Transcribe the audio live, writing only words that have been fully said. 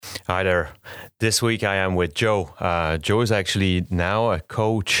Hi there. This week I am with Joe. Joe is actually now a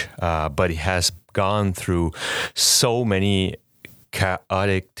coach, but he has gone through so many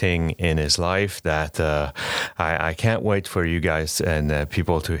chaotic thing in his life that I can't wait for you guys and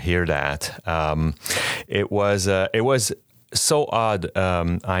people to hear that. It was so odd.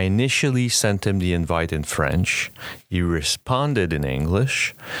 I initially sent him the invite in French. He responded in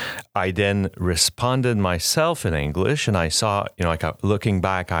English. I then responded myself in English, and I saw, looking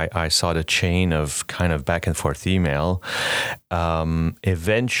back, I saw the chain of kind of back and forth email.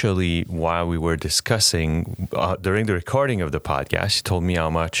 Eventually, while we were discussing during the recording of the podcast, he told me how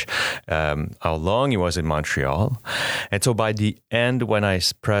long he was in Montreal. And so by the end, when I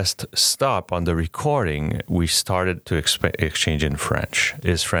pressed stop on the recording, we started to exchange in French.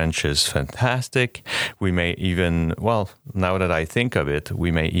 His French is fantastic. We may even, now that I think of it,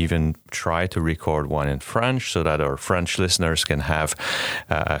 we may even try to record one in French so that our French listeners can have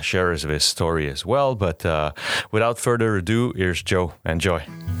shares of his story as well. But without further ado, here's Joe. Enjoy.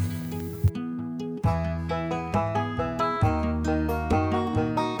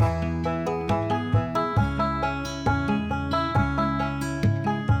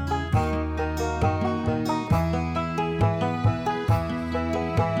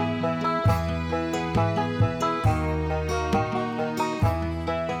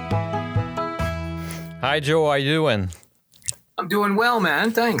 Hi, Joe. How you doing? I'm doing well,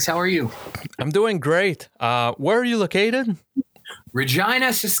 man. Thanks. How are you? I'm doing great. Where are you located?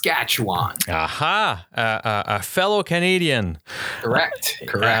 Regina, Saskatchewan. Aha. A fellow Canadian. Correct.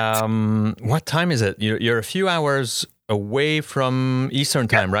 What time is it? You're a few hours away from Eastern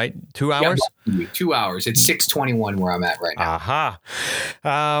time, right? 2 hours? Yeah, 2 hours. It's 6:21 where I'm at right now. Aha.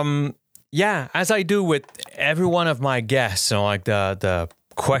 Yeah, as I do with every one of my guests, the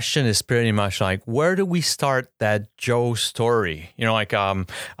question is pretty much like, where do we start that Joe story?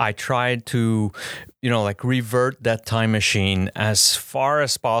 I tried to, revert that time machine as far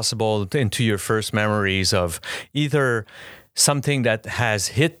as possible into your first memories of either something that has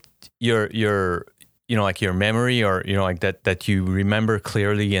hit your memory, or that you remember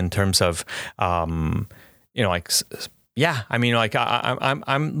clearly in terms of yeah,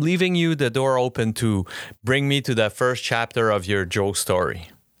 I'm leaving you the door open to bring me to that first chapter of your Joe story.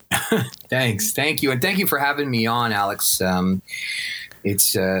 Thanks. Thank you. And thank you for having me on, Alex.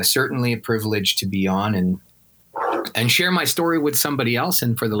 It's certainly a privilege to be on and share my story with somebody else,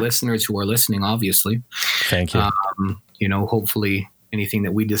 and for the listeners who are listening, obviously. Thank you. Hopefully anything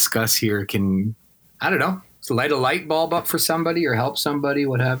that we discuss here can, light a light bulb up for somebody or help somebody,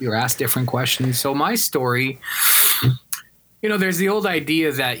 what have you, or ask different questions. So my story, there's the old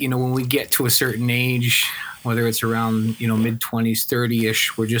idea that, when we get to a certain age, whether it's around, mid-20s,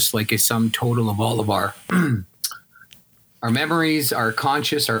 30-ish, we're just like a sum total of all of our our memories, our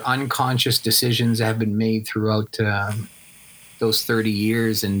conscious, our unconscious decisions that have been made throughout those 30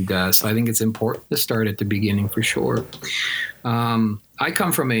 years. And so I think it's important to start at the beginning for sure. I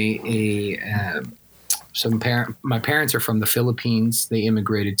come from my parents are from the Philippines. They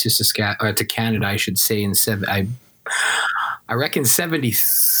immigrated to Canada, I should say, I reckon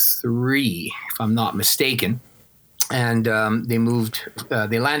 73, if I'm not mistaken. And they moved,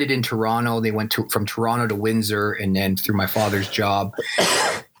 they landed in Toronto. They went from Toronto to Windsor, and then through my father's job,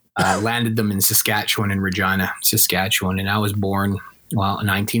 landed them in Saskatchewan, in Regina, Saskatchewan. And I was born, in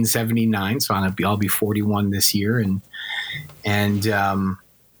 1979. So I'll be 41 this year.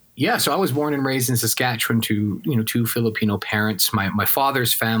 So I was born and raised in Saskatchewan to, two Filipino parents. My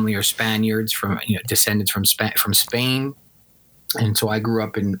father's family are Spaniards, descendants from Spain. And so I grew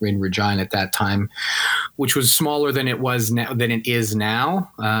up in Regina at that time, which was smaller than it is now.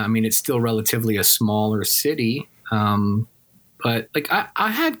 It's still relatively a smaller city. But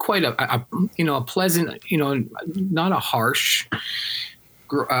I had quite a pleasant, not a harsh,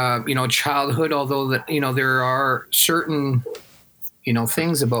 childhood, although that, there are certain,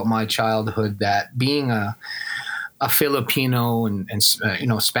 things about my childhood that, being a Filipino and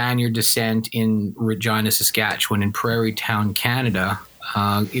Spaniard descent in Regina, Saskatchewan, in Prairie Town, Canada.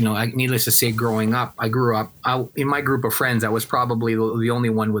 Needless to say, growing up, I grew up in my group of friends. I was probably the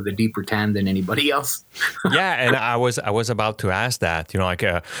only one with a deeper tan than anybody else. Yeah, and I was about to ask that.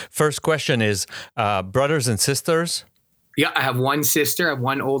 First question is brothers and sisters. Yeah, I have one sister. I have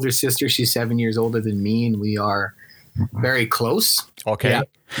one older sister. She's 7 years older than me, and we are very close. Okay. Yeah.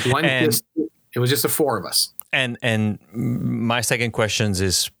 Sister. It was just the four of us. And my second question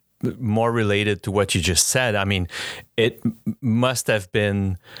is more related to what you just said. It must have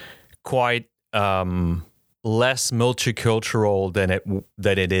been quite less multicultural than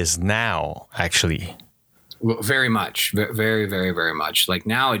it is now, actually. Well, very much, very, very, very much. Like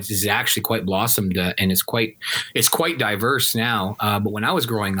now, it's actually quite blossomed, and it's quite diverse now. But when I was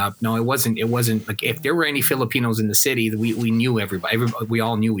growing up, no, it wasn't. It wasn't like if there were any Filipinos in the city, we knew everybody. We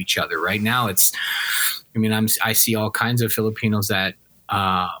all knew each other. Right now, I mean, I see all kinds of Filipinos that,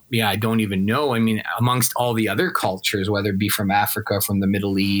 I don't even know. I mean, amongst all the other cultures, whether it be from Africa, from the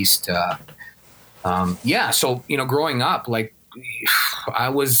Middle East, So growing up, like I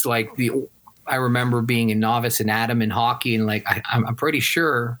was like I remember being a novice in Adam in hockey, and like I'm pretty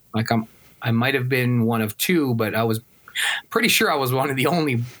sure, like I might have been one of two, but I was pretty sure I was one of the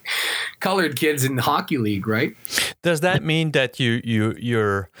only colored kids in the hockey league, right? Does that mean that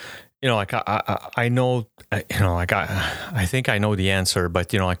you're like I know, like I think I know the answer,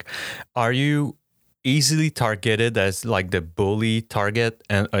 but like, are you easily targeted as like the bully target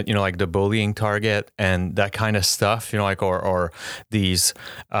and like the bullying target and that kind of stuff, like or these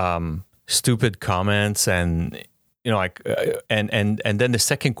stupid comments and like and then the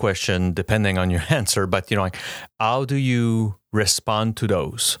second question, depending on your answer, but like how do you respond to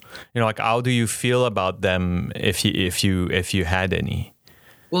those? Like how do you feel about them if you had any?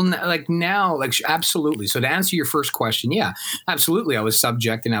 Well, like now, like absolutely. So to answer your first question, yeah, absolutely. I was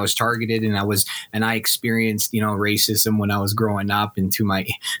subject and I was targeted, and I experienced, racism when I was growing up, and through my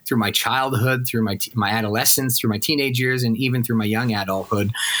childhood, through my adolescence, through my teenage years, and even through my young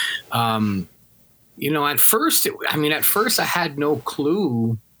adulthood. At first I had no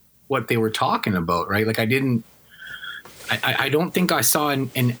clue what they were talking about, right? Like I don't think I saw an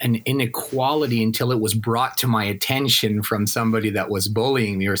inequality until it was brought to my attention from somebody that was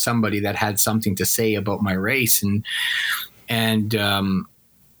bullying me or somebody that had something to say about my race. But the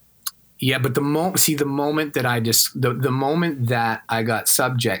moment that I got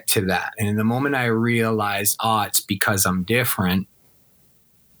subject to that, and the moment I realized, it's because I'm different.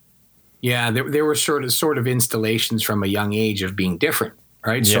 Yeah, there were sort of installations from a young age of being different.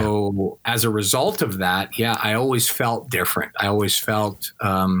 Right. Yeah. So as a result of that, I always felt different. I always felt,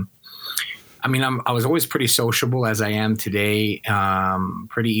 I was always pretty sociable as I am today,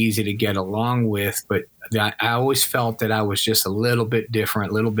 pretty easy to get along with. But I always felt that I was just a little bit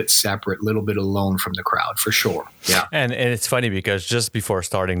different, a little bit separate, a little bit alone from the crowd, for sure. Yeah. And it's funny because just before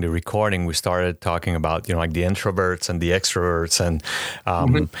starting the recording, we started talking about, like the introverts and the extroverts and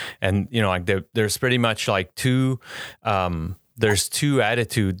like there's pretty much like there's two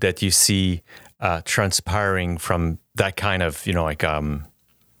attitudes that you see transpiring from that kind of,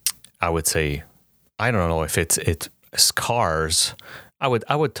 I would say, I don't know if it's scars. I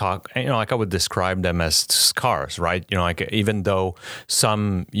would talk, like I would describe them as scars, right? Like even though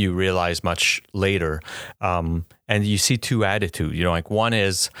some you realize much later, and you see two attitudes, like one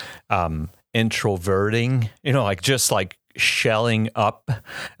is introverting, like just like shelling up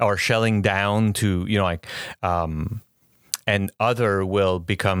or shelling down to, and other will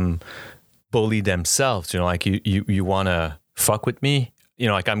become bully themselves. Like you want to fuck with me.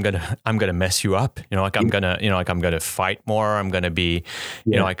 Like I'm gonna mess you up. Like I'm gonna fight more. I'm gonna be,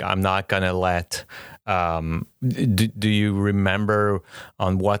 like I'm not gonna let. Do you remember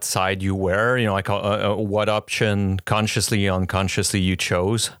on what side you were? Like what option, consciously, unconsciously, you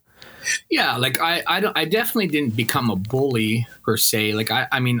chose? Yeah, like I definitely didn't become a bully per se. Like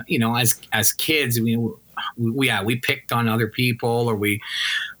I mean, as kids, we picked on other people, or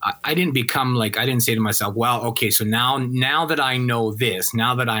I didn't become like, I didn't say to myself, well, okay, so now that I know this,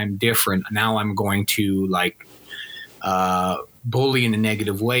 now that I'm different, now I'm going to like bully in a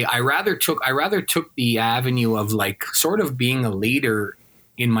negative way. I rather took the avenue of like sort of being a leader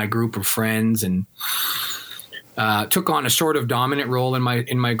in my group of friends, and took on a sort of dominant role in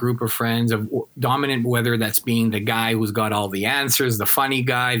my group of friends, of dominant, whether that's being the guy who's got all the answers, the funny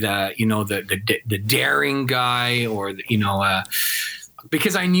guy, the daring guy, or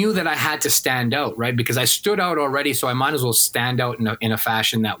because I knew that I had to stand out, right? Because I stood out already, so I might as well stand out in a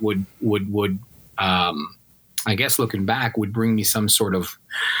fashion that would I guess looking back would bring me some sort of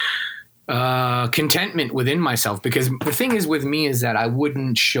contentment within myself. Because the thing is with me is that I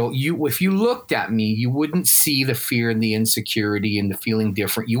wouldn't show you, if you looked at me, you wouldn't see the fear and the insecurity and the feeling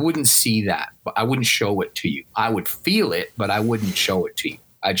different. You wouldn't see that, but I wouldn't show it to you. I would feel it, but I wouldn't show it to you.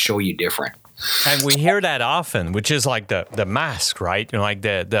 I'd show you different. And we hear that often, which is like the mask, right? Like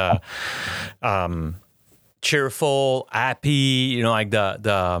the cheerful, happy, like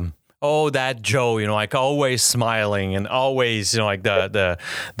the that Joe, like always smiling and always, like the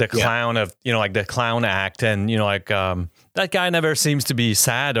clown of, like the clown act, and like that guy never seems to be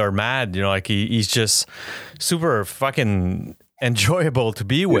sad or mad, like he's just super fucking enjoyable to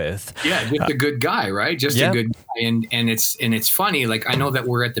be with. Yeah, just a good guy, right? Just a good guy. And it's funny. Like, I know that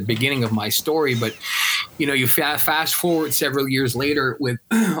we're at the beginning of my story, but you fast forward several years later with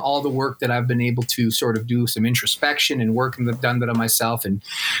all the work that I've been able to sort of do some introspection and work and done that on myself, and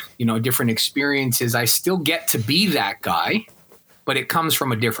different experiences. I still get to be that guy, but it comes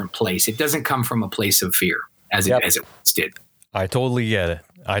from a different place. It doesn't come from a place of fear as it once did. I totally get it.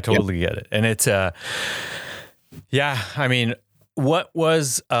 Get it. And it's I mean, what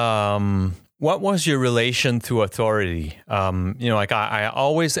was your relation to authority? I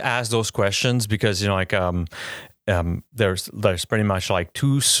always ask those questions because there's pretty much like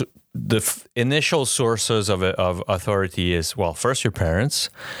the initial sources of authority is, well, first your parents,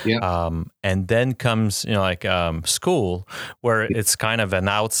 and then comes school, where it's kind of an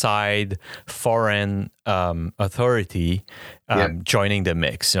outside foreign authority joining the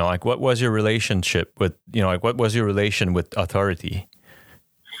mix. What was your relationship with what was your relation with authority?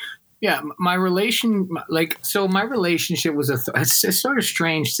 Yeah, my relationship was it's sort of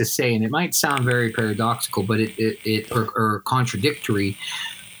strange to say, and it might sound very paradoxical, but or contradictory.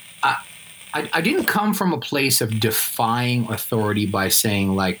 I didn't come from a place of defying authority by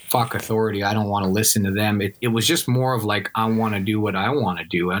saying like, fuck authority, I don't want to listen to them. It was just more of like, I want to do what I want to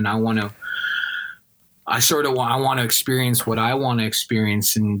do, and I want to experience what I want to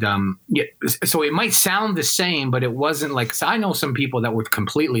experience. And so it might sound the same, but it wasn't like, so I know some people that were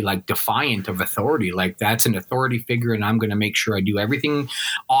completely like defiant of authority. Like, that's an authority figure and I'm going to make sure I do everything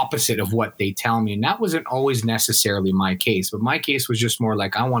opposite of what they tell me. And that wasn't always necessarily my case, but my case was just more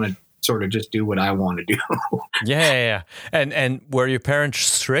like, I want to sort of just do what I want to do. Yeah. And were your parents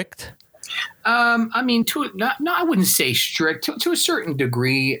strict? I mean, I wouldn't say strict to a certain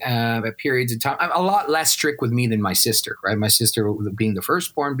degree at periods of time. A lot less strict with me than my sister, right? My sister, being the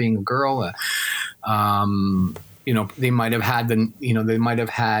firstborn, being a girl, they might have had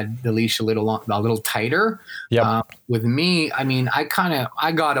the leash a little tighter. Yeah. With me, I mean, I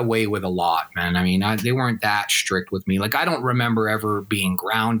got away with a lot, man. I mean, they weren't that strict with me. Like, I don't remember ever being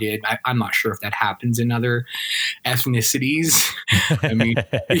grounded. I'm not sure if that happens in other ethnicities. I mean,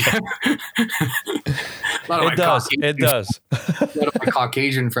 it does. A lot of my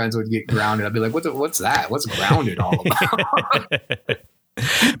Caucasian friends would get grounded. I'd be like, what's that? What's grounded all about?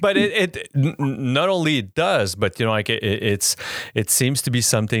 But it not only it does, but it seems to be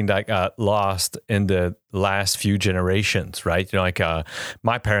something that got lost in the last few generations, right?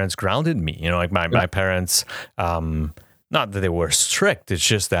 My parents grounded me. My parents, not that they were strict. It's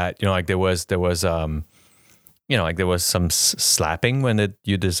just that there was there was some slapping when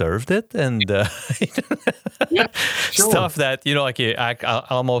you deserved it, and stuff that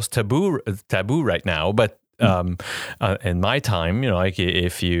almost taboo right now, but. In my time,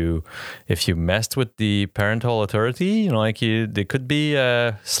 if you messed with the parental authority, there could be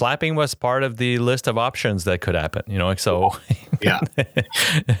slapping was part of the list of options that could happen. So yeah,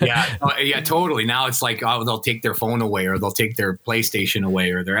 totally. Now it's like, they'll take their phone away, or they'll take their PlayStation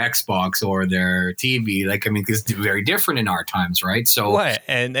away, or their Xbox, or their TV. Like, I mean, it's very different in our times, right? So right,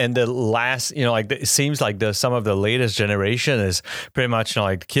 and the last, it seems like some of the latest generation is pretty much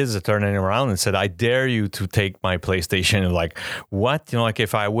the kids are turning around and said, "I dare you to take my PlayStation." And like, what?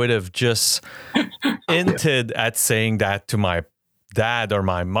 If I would have just hinted at saying that to my dad or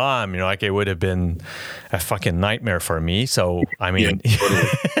my mom, it would have been a fucking nightmare for me. So, I mean,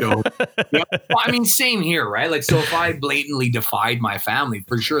 Well, I mean, same here, right? Like, so if I blatantly defied my family,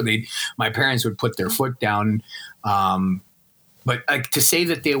 for sure, my parents would put their foot down. But to say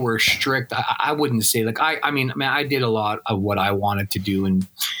that they were strict, I wouldn't say. Like, I mean, I did a lot of what I wanted to do, and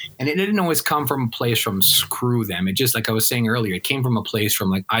it didn't always come from a place from screw them. It just, like I was saying earlier, it came from a place from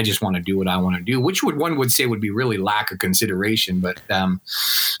like, I just want to do what I want to do, which one would say would be really lack of consideration. But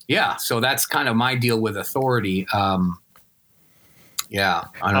so that's kind of my deal with authority. How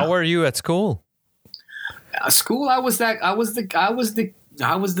were you at school? School, I was the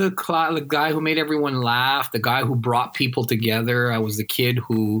guy who made everyone laugh, the guy who brought people together. I was the kid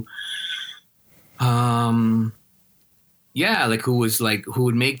who, who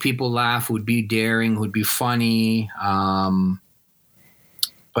would make people laugh, who would be daring, who would be funny.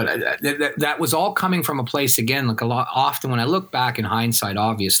 But that was all coming from a place, again, like often when I look back in hindsight,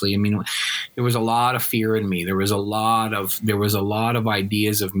 obviously, I mean, there was a lot of fear in me. There was a lot of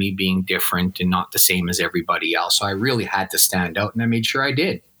ideas of me being different and not the same as everybody else. So I really had to stand out, and I made sure I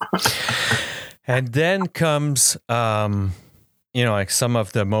did. And then comes, some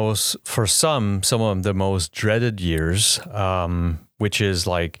of the most dreaded years, which is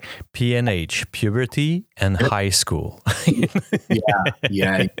like PNH, puberty, and high school.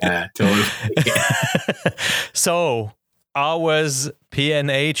 yeah, totally. So how was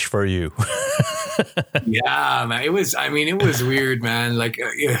PNH for you? Yeah, man, it was weird, man. Like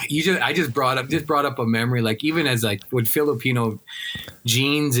I just brought up a memory. Like even as like with Filipino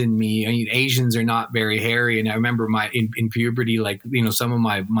genes in me, I mean, Asians are not very hairy, and I remember in puberty, like some of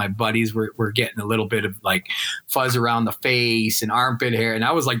my buddies were getting a little bit of like fuzz around the face and armpit hair, and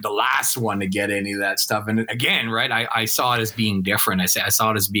I was like the last one to get any of that stuff. And again, right, I saw it as being different. I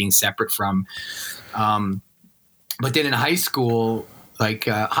saw it as being separate from. But then in high school. Like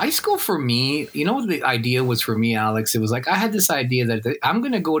high school for me, the idea was for me, Alex, it was like I had this idea that I'm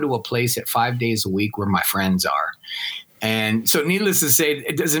going to go to a place at 5 days a week where my friends are. And so needless to say,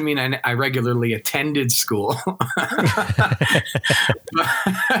 it doesn't mean I regularly attended school. But,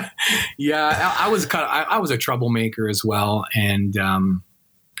 yeah, I was a troublemaker as well. And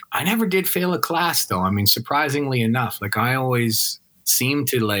I never did fail a class, though. I mean, surprisingly enough, like I always seemed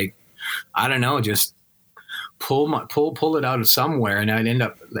to like, I don't know, just pull it out of somewhere, and I'd end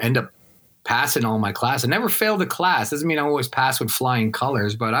up passing all my class. I never failed a class. Doesn't mean I always pass with flying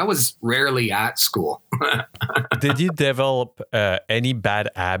colors, but I was rarely at school. Did you develop any bad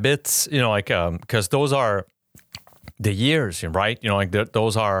habits? Because those are the years, right?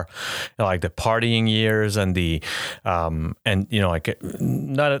 Those are like the partying years and the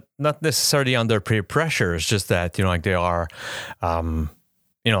not necessarily under peer pressure. It's just that they are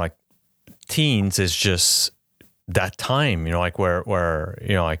like teens is just that time, where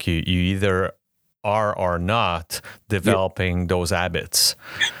you either are or not developing those habits.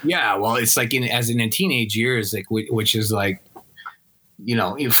 Yeah, well, it's like in teenage years, like which is like,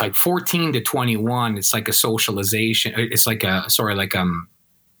 if like 14 to 21, it's like a socialization. It's like a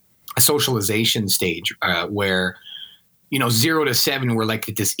socialization stage where 0 to 7, we're like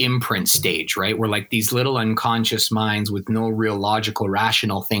at this imprint stage, right? We're like these little unconscious minds with no real logical,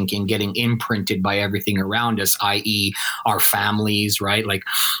 rational thinking getting imprinted by everything around us, i.e. our families, right? Like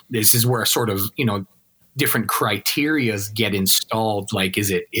this is where sort of, different criterias get installed. Like,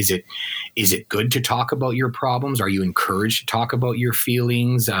 is it good to talk about your problems? Are you encouraged to talk about your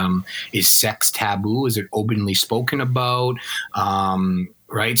feelings? Is sex taboo? Is it openly spoken about?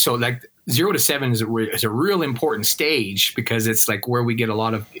 Right. So like 0 to 7 is a real important stage because it's like where we get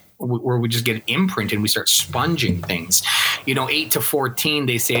where we just get imprinted and we start sponging things. 8 to 14,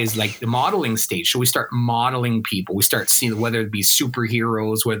 they say, is like the modeling stage. So we start modeling people. We start seeing whether it be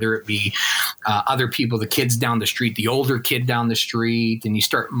superheroes, whether it be other people, the kids down the street, the older kid down the street, and you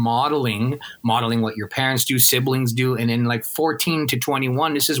start modeling what your parents do, siblings do. And then like 14 to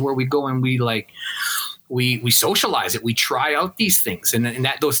 21, this is where we go and we like, we socialize it. We try out these things. And in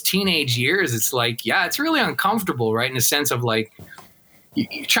those teenage years, it's like, yeah, it's really uncomfortable, right? In the sense of like,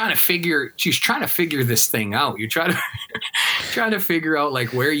 you're trying to figure this thing out. You're trying to figure out like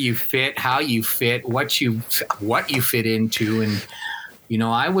where you fit, how you fit, what you fit into. And,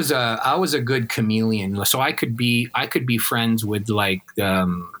 I was a good chameleon. So I could be friends with like,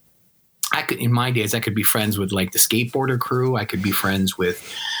 in my days, I could be friends with like the skateboarder crew. I could be friends with,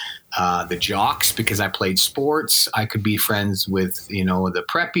 the jocks because I played sports. I could be friends with, the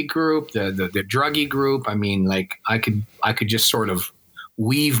preppy group, the druggy group. I mean, like I could just sort of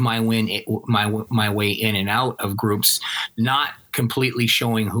weave my way in and out of groups, not completely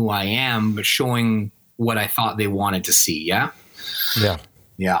showing who I am, but showing what I thought they wanted to see. Yeah. Yeah.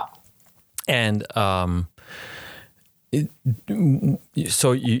 Yeah. And,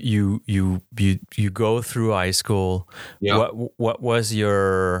 so you go through high school. Yep. What was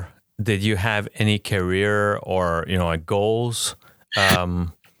did you have any career or like goals?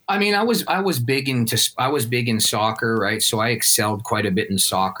 I mean, I was big in soccer, right? So I excelled quite a bit in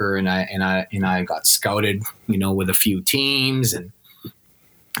soccer, and I got scouted, with a few teams, and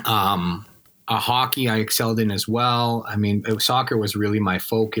hockey I excelled in as well. I mean, soccer was really my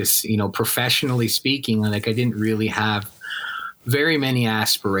focus, professionally speaking. Like I didn't really have very many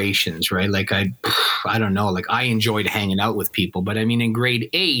aspirations, right? Like I don't know, like I enjoyed hanging out with people, but I mean, in grade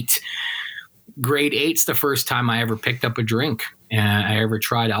 8's the first time I ever picked up a drink and I ever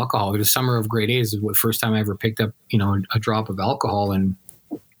tried alcohol. The summer of grade 8 is the first time I ever picked up, a drop of alcohol. And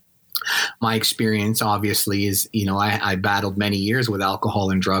my experience obviously is, I battled many years with alcohol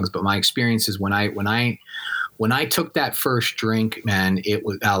and drugs, but my experience is when I took that first drink, man, it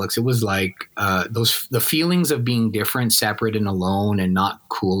was like the feelings of being different, separate and alone and not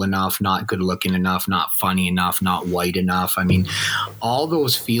cool enough, not good looking enough, not funny enough, not white enough. I mean, all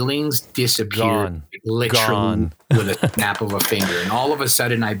those feelings disappeared literally with a snap of a finger. And all of a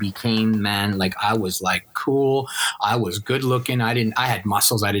sudden I became, man, like I was like cool. I was good looking. I had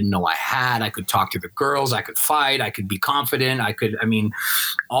muscles I didn't know I had. I could talk to the girls. I could fight. I could be confident.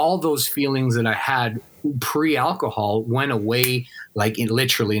 all those feelings that I had pre-alcohol went away, like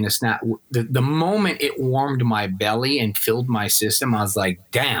literally in a snap. The moment it warmed my belly and filled my system, I was like,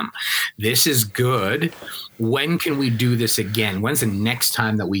 damn, this is good. When can we do this again? When's the next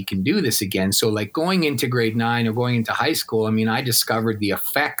time that we can do this again? So like going into grade 9 or going into high school, I mean, I discovered the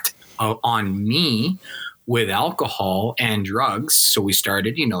effect on me with alcohol and drugs. So we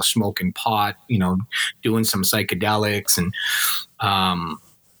started, smoking pot, doing some psychedelics and,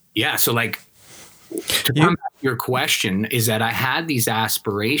 so like, to come back to your question is that I had these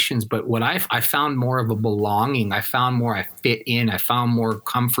aspirations, but what I found more of a belonging. I found more I fit in. I found more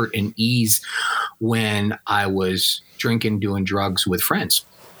comfort and ease when I was drinking, doing drugs with friends.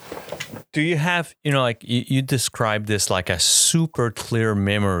 Do you have, like you described this like a super clear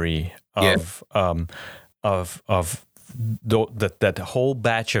memory of that whole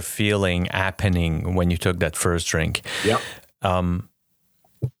batch of feeling happening when you took that first drink? Yep.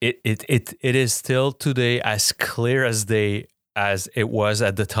 It is still today as clear as it was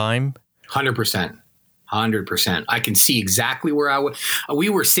at the time. 100%. I can see exactly where I was. We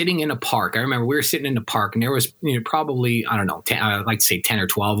were sitting in a park. I remember we were sitting in a park, and there was probably, I don't know, I'd like to say 10 or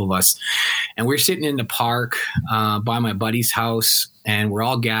 12 of us. And we were sitting in the park by my buddy's house, and we're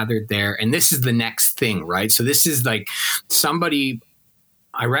all gathered there. And this is the next thing, right? So this is like somebody,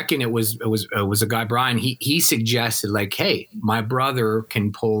 I reckon it was a guy, Brian. He suggested like, hey, my brother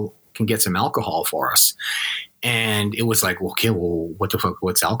can get some alcohol for us. And it was like, okay, well, what the fuck?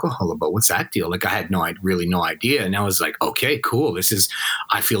 What's alcohol about? What's that deal? Like I had really no idea. And I was like, okay, cool.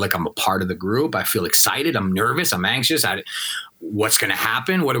 I feel like I'm a part of the group. I feel excited. I'm nervous. I'm anxious. What's going to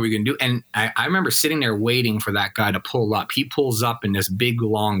happen? What are we going to do? And I remember sitting there waiting for that guy to pull up. He pulls up in this big,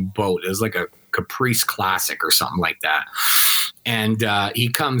 long boat. It was like a Caprice Classic or something like that. And he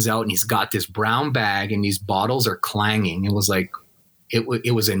comes out and he's got this brown bag and these bottles are clanging. It was like,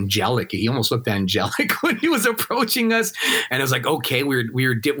 it was angelic. He almost looked angelic when he was approaching us. And it was like, okay, we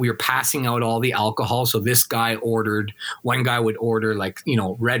were passing out all the alcohol. So this guy one guy would order like,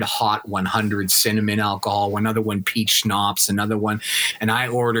 red hot 100 cinnamon alcohol, another one peach schnapps, another one. And I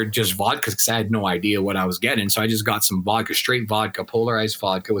ordered just vodka because I had no idea what I was getting. So I just got some vodka, straight vodka, polarized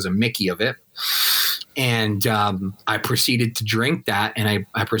vodka. It was a Mickey of it. And I proceeded to drink that, and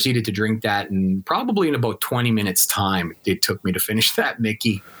I proceeded to drink that, and probably in about 20 minutes time, it took me to finish that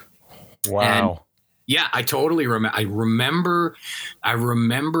Mickey. Wow. And yeah, I totally remember. I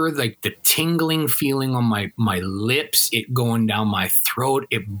remember like the tingling feeling on my lips, it going down my throat,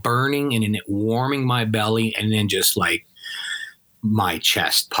 it burning, and then it warming my belly, and then just like my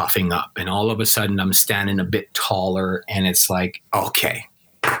chest puffing up. And all of a sudden, I'm standing a bit taller, and it's like, okay,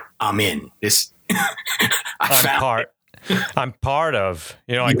 I'm in this. I'm part of,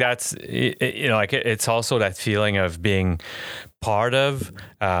 like that's, like it's also that feeling of being part of,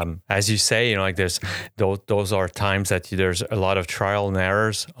 as you say, like there's those are times that there's a lot of trial and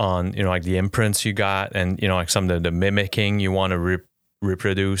errors on, like the imprints you got and, like some of the mimicking you want to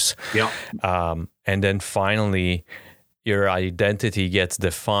reproduce. Yeah. And then finally your identity gets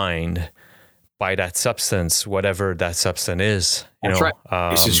defined by that substance, whatever that substance is. That's right.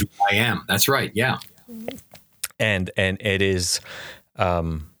 This is who I am. That's right. Yeah. And it is,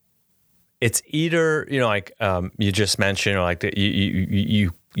 it's either, like you just mentioned, like that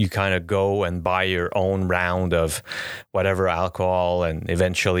you kind of go and buy your own round of whatever alcohol, and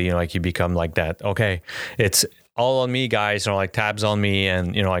eventually, like you become like that. Okay, it's all on me, guys. Like tabs on me,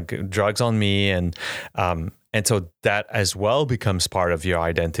 and like drugs on me, and so that as well becomes part of your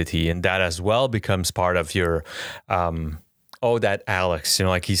identity, and that as well becomes part of your, that Alex,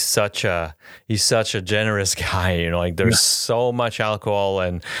 like he's such a generous guy, like there's so much alcohol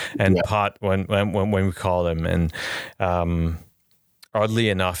and pot when we call him, and oddly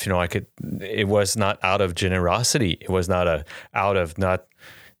enough, like it was not out of generosity, it was not out of not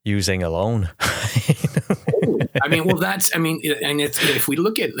using alone. And it's, if we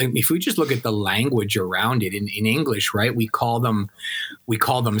just look at the language around it in English, right? We call them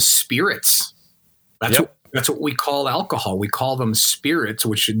spirits. That's what we call alcohol. We call them spirits,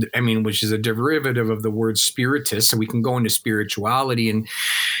 which is a derivative of the word spiritus. And we can go into spirituality, and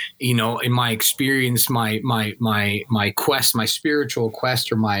in my experience, my quest, my spiritual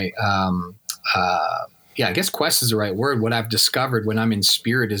quest, or my I guess quest is the right word. What I've discovered when I'm in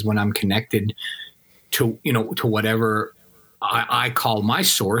spirit is when I'm connected to whatever I call my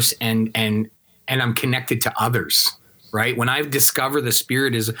source, and I'm connected to others. Right. When I discover the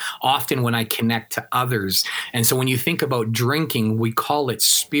spirit is often when I connect to others. And so when you think about drinking, we call it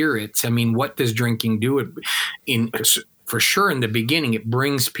spirits. What does drinking do? for sure in the beginning, it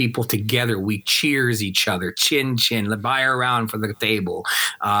brings people together. We cheers each other, chin, buy around for the table,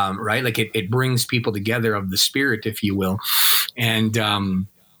 right? Like it brings people together of the spirit, if you will. And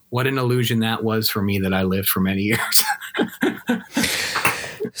what an illusion that was for me that I lived for many years.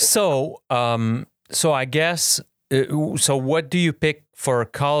 So I guess, so what do you pick for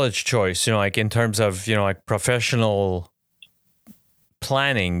college choice, like in terms of, like professional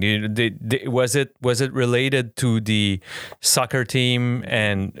planning? Was it related to the soccer team?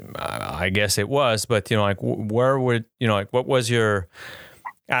 And I guess it was, but like where would like what was your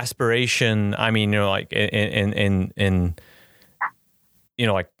aspiration? I mean, like in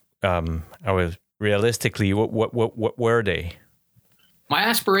like I was realistically, what were they? My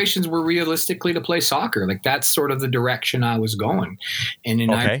aspirations were realistically to play soccer. Like that's sort of the direction I was going. And then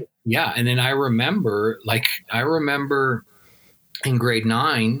and then I remember in grade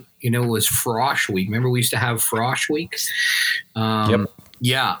 9, it was Frosh Week. Remember we used to have Frosh Weeks? Yep.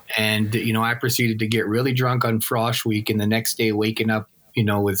 Yeah. And, I proceeded to get really drunk on Frosh Week, and the next day waking up,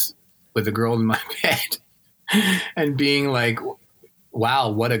 with a girl in my bed and being like, wow,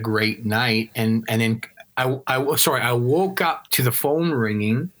 what a great night. And then I woke up to the phone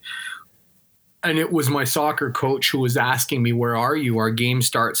ringing, and it was my soccer coach who was asking me, where are you? Our game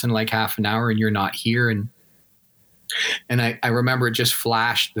starts in like half an hour and you're not here. And I remember it just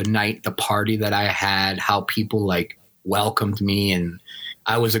flashed the party that I had, how people like welcomed me. And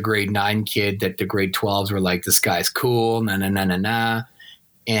I was a grade 9 kid that the grade 12s were like, this guy's cool, na na na na na.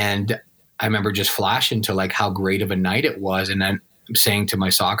 And I remember just flashing to like how great of a night it was. And then saying to my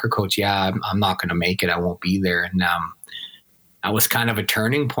soccer coach, yeah, I'm not going to make it. I won't be there. And that was kind of a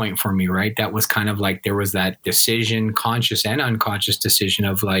turning point for me, right? That was kind of like, there was that decision, conscious and unconscious decision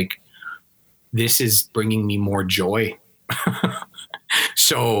of like, this is bringing me more joy.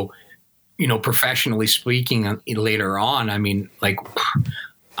 So, professionally speaking later on, I mean, like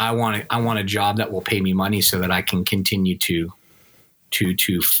I want a job that will pay me money so that I can continue to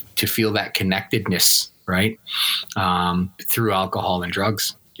feel that connectedness, right? Through alcohol and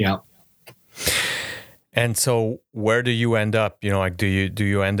drugs. Yeah. And so where do you end up? Like, do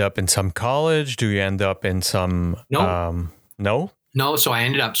you end up in some college? Do you end up in some, no? No.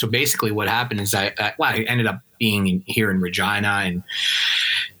 So basically what happened is I ended up being here in Regina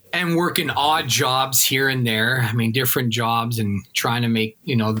and working odd jobs here and there. I mean, different jobs, and trying to make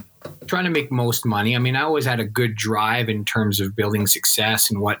most money. I mean, I always had a good drive in terms of building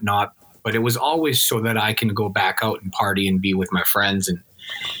success and whatnot, but it was always so that I can go back out and party and be with my friends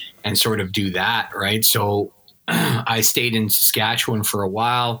and sort of do that. Right. So I stayed in Saskatchewan for a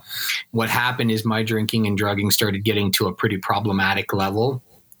while. What happened is my drinking and drugging started getting to a pretty problematic level.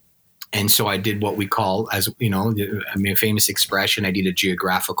 And so I did what we call, as a famous expression, I did a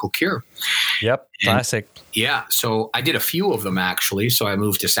geographical cure. Yep. Classic. Yeah. So I did a few of them actually. So I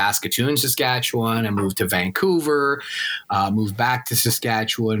moved to Saskatoon, Saskatchewan. I moved to Vancouver, moved back to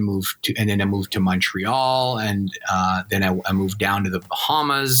Saskatchewan, and then I moved to Montreal. And then I moved down to the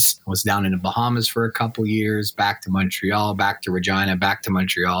Bahamas. I was down in the Bahamas for a couple years, back to Montreal, back to Regina, back to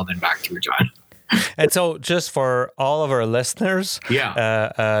Montreal, then back to Regina. And so just for all of our listeners,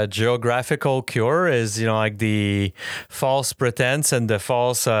 geographical cure is, like the false pretense and the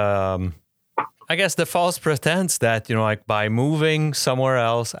false, the false pretense that, like by moving somewhere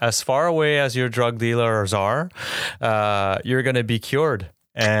else as far away as your drug dealers are, you're going to be cured.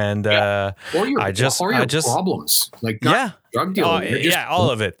 And or your problems, like drug dealing. All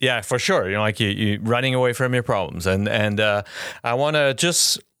of it. Yeah, for sure. Like you running away from your problems. And I want to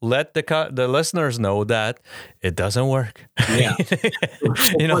just let the listeners know that it doesn't work. Yeah.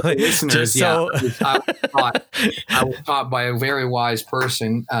 Listeners, I was taught by a very wise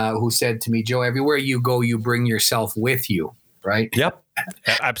person who said to me, Joe, everywhere you go, you bring yourself with you. Right. Yep.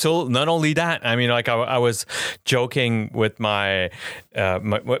 Absolutely. Not only that, I mean, like I was joking with my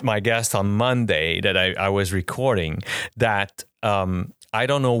guest on Monday that I was recording that I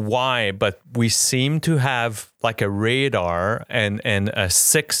don't know why, but we seem to have like a radar and a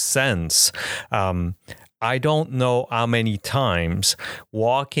sixth sense. I don't know how many times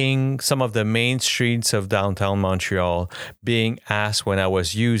walking some of the main streets of downtown Montreal being asked when I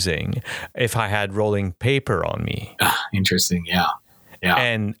was using if I had rolling paper on me. Interesting. Yeah. Yeah.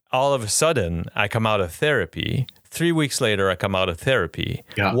 And all of a sudden I come out of therapy. 3 weeks later, I come out of therapy,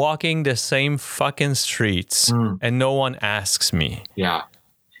 walking the same fucking streets and no one asks me. Yeah.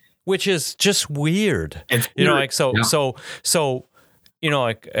 Which is just weird. It's weird. So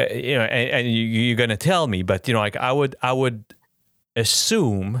and you're going to tell me, but, like I would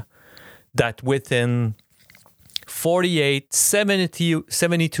assume that within 48,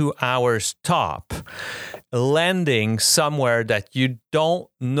 72 hours top, landing somewhere that you don't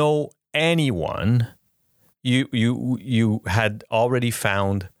know anyone. You had already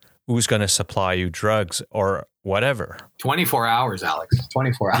found who's going to supply you drugs or whatever. 24 hours, Alex.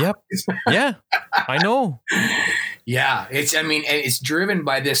 24 hours. Yep. Yeah, I know. Yeah. It's driven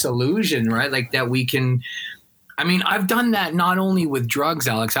by this illusion, right? Like that we can, I've done that not only with drugs,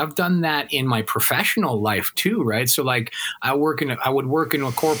 Alex, I've done that in my professional life too, right? So like I would work in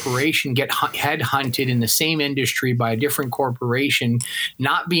a corporation, get headhunted in the same industry by a different corporation,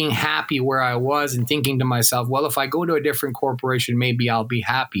 not being happy where I was and thinking to myself, well, if I go to a different corporation, maybe I'll be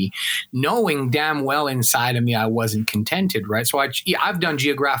happy, knowing damn well inside of me I wasn't contented, right? So I've done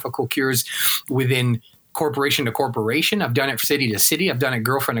geographical cures within corporation to corporation. I've done it city to city. I've done it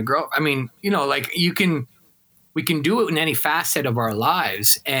girlfriend to girl. We can do it in any facet of our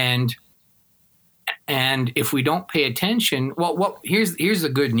lives. And if we don't pay attention, here's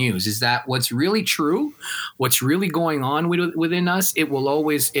the good news is that what's really true, what's really going on within us, it'll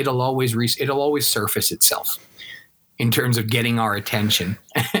always surface itself in terms of getting our attention.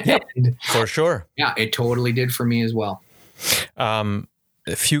 Yep, for sure. Yeah, it totally did for me as well. A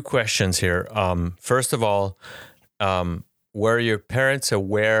few questions here. First of all, were your parents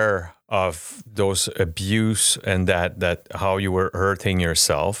aware of those abuse and that how you were hurting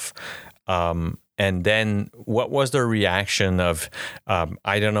yourself? And then what was their reaction of,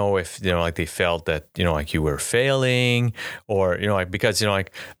 I don't know if, they felt that, you were failing or, because,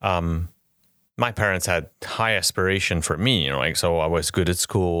 my parents had high aspiration for me, so I was good at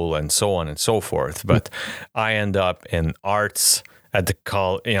school and so on and so forth. But I end up in arts at the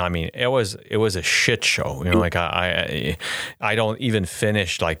call, it was a shit show. I don't even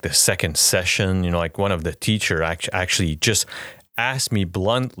finish like the second session. One of the teacher actually just asked me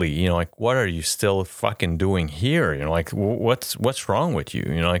bluntly, what are you still fucking doing here? What's wrong with you?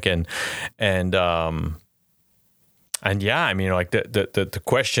 And yeah, the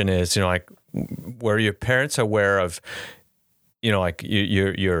question is, were your parents aware of,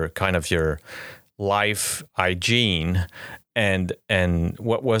 your kind of your life hygiene? And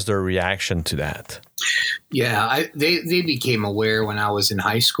what was their reaction to that? Yeah, they became aware when I was in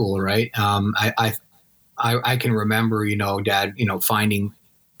high school, right? I can remember, Dad, finding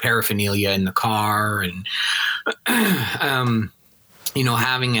paraphernalia in the car and,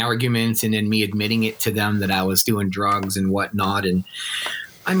 having arguments and then me admitting it to them that I was doing drugs and whatnot. And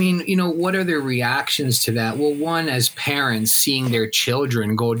what are their reactions to that? Well, one, as parents, seeing their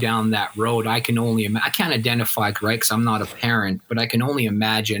children go down that road, I can't identify, right? Because I'm not a parent, but I can only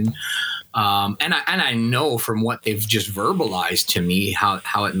imagine. And I know from what they've just verbalized to me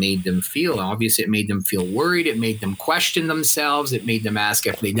how it made them feel. Obviously, it made them feel worried. It made them question themselves. It made them ask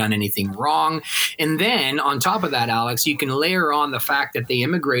if they'd done anything wrong. And then on top of that, Alex, you can layer on the fact that they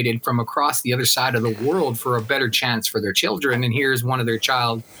immigrated from across the other side of the world for a better chance for their children. And here's one of their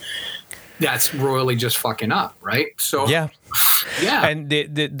child that's royally just fucking up, right? So yeah. And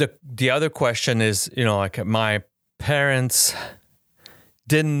the other question is, my parents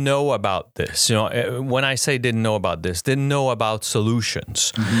didn't know about this. When I say didn't know about this, didn't know about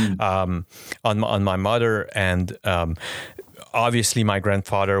solutions. Mm-hmm. On my mother and obviously my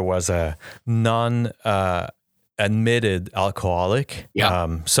grandfather was a admitted alcoholic.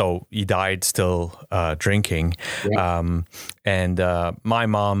 Yeah. So he died still drinking. Yeah. And my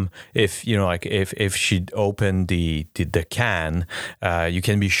mom, if she'd opened the can, you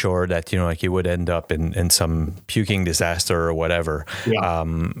can be sure that it would end up in some puking disaster or whatever. Yeah.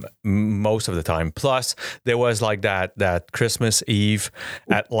 Most of the time. Plus, there was like that Christmas Eve.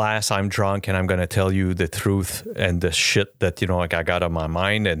 At last, I'm drunk and I'm going to tell you the truth and the shit that I got on my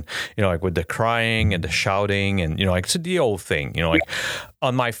mind, and with the crying and the shouting and it's the old thing.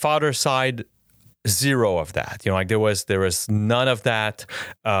 On my father's side, zero of that. There was none of that.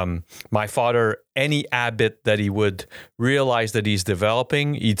 My father, any habit that he would realize that he's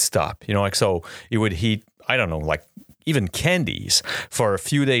developing, he'd stop. So he would eat, I don't know, like even candies for a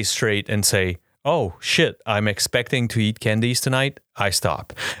few days straight and say, oh shit, I'm expecting to eat candies tonight. I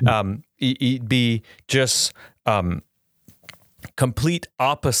stop. He'd be just complete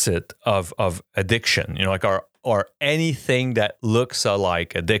opposite of addiction. Or anything that looks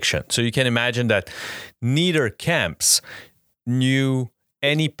like addiction. So you can imagine that neither camps knew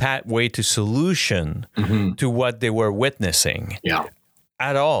any pathway to solution mm-hmm. to what they were witnessing. Yeah.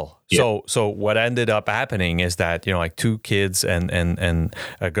 At all. Yeah. So what ended up happening is that, two kids and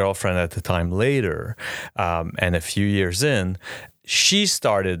a girlfriend at the time later, and a few years in, she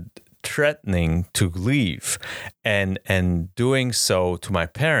started threatening to leave and doing so to my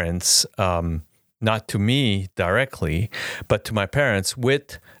parents, not to me directly, but to my parents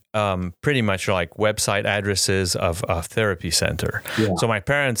with pretty much like website addresses of a therapy center. Yeah. So my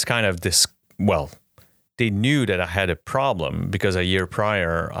parents kind of they knew that I had a problem because a year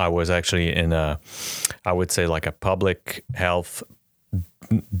prior I was actually in I would say like a public health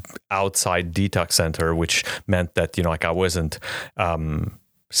outside detox center, which meant that, you know, like I wasn't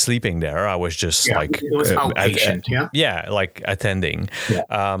sleeping there. I was just like, it was outpatient. Like attending.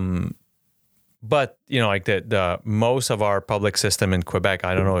 Yeah. But, you know, like the most of our public system in Quebec,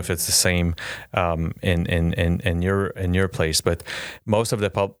 I don't know if it's the same in your place, but most of the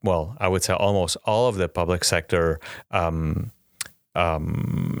I would say almost all of the public sector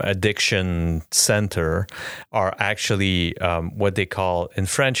addiction center are actually what they call, in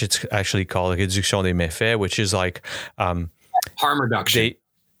French, it's actually called réduction des méfaits, which is like harm reduction.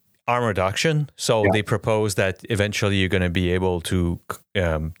 Harm reduction. So they propose that eventually you're going to be able to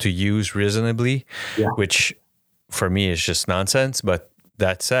use reasonably, which for me is just nonsense. But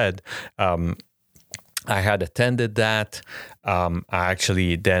that said, I had attended that. I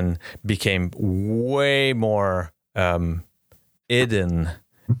actually then became way more hidden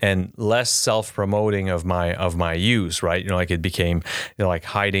and less self-promoting of my use, right? You know, like it became, you know, like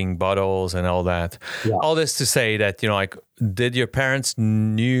hiding bottles and all that. Yeah. All this to say that, you know, like, did your parents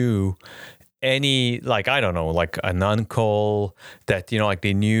knew any, like, I don't know, like an uncle that, you know, like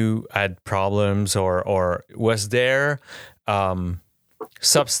they knew had problems, or was there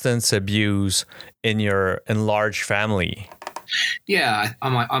substance abuse in your enlarged family? Yeah,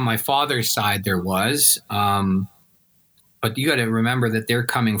 on my father's side there was. But you got to remember that they're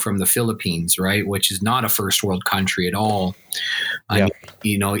coming from the Philippines, right? Which is not a first world country at all. Yeah.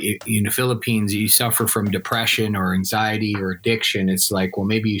 You know, in the Philippines, you suffer from depression or anxiety or addiction. It's like, well,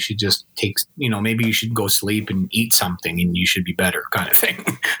 maybe you should just maybe you should go sleep and eat something and you should be better, kind of thing.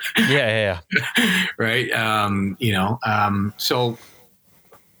 Yeah. Right. You know, so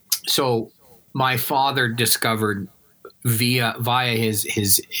my father discovered via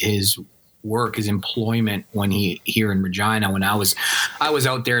his work, his employment, when here in Regina, when I was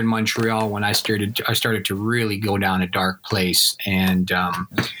out there in Montreal, when I started to really go down a dark place, and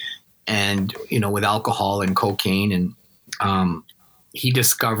you know, with alcohol and cocaine, and he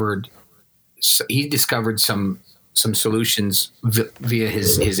discovered some solutions via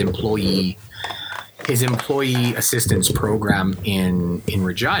his employee assistance program in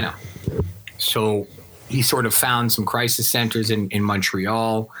Regina. So he sort of found some crisis centers in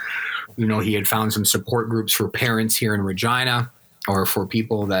Montreal. You know, he had found some support groups for parents here in Regina, or for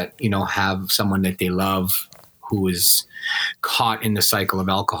people that, you know, have someone that they love who is caught in the cycle of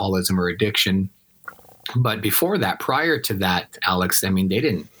alcoholism or addiction. But before that, prior to that, Alex, I mean,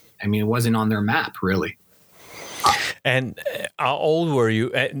 it wasn't on their map, really. And how old were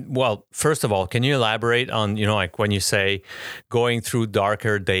you? Well, first of all, can you elaborate on, you know, like when you say going through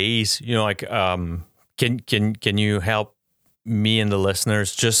darker days, you know, like, can you help me and the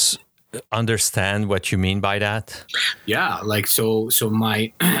listeners just understand what you mean by that? Yeah, like so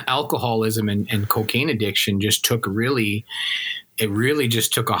my alcoholism and cocaine addiction just took a really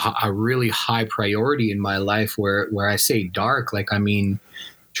high priority in my life, where I say dark, like, I mean,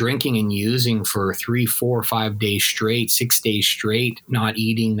 drinking and using for 3, 4, 5 days straight, 6 days straight, not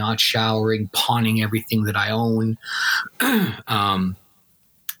eating, not showering, pawning everything that I own.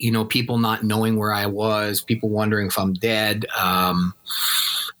 You know, people not knowing where I was, people wondering if I'm dead.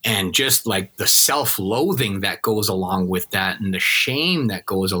 And just like the self-loathing that goes along with that, and the shame that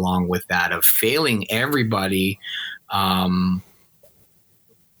goes along with that, of failing everybody,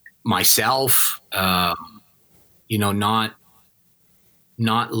 myself, you know, not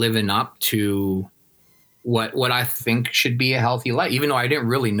living up to what I think should be a healthy life, even though I didn't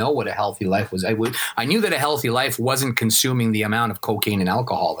really know what a healthy life was. I knew that a healthy life wasn't consuming the amount of cocaine and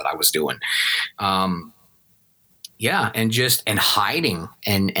alcohol that I was doing. And hiding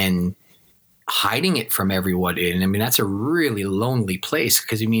and hiding it from everyone. And I mean, that's a really lonely place,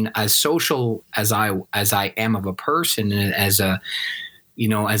 because I mean, as social as I am of a person, and as a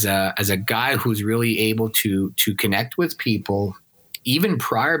guy who's really able to connect with people, even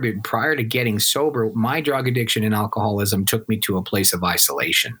prior to getting sober, my drug addiction and alcoholism took me to a place of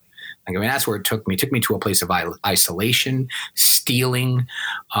isolation. Like, I mean, that's where it took me. It took me to a place of isolation, stealing,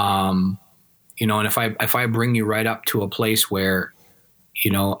 you know, and if I bring you right up to a place where,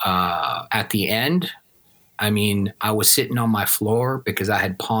 you know, at the end, I mean, I was sitting on my floor because I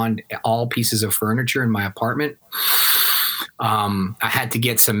had pawned all pieces of furniture in my apartment. I had to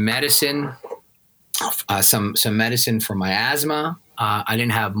get some medicine, some medicine for my asthma. I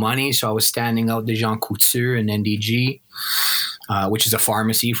didn't have money, so I was standing out the Jean Couture and NDG. which is a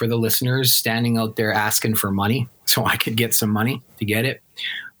pharmacy for the listeners, standing out there asking for money so I could get some money to get it.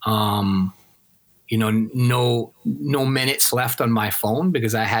 No minutes left on my phone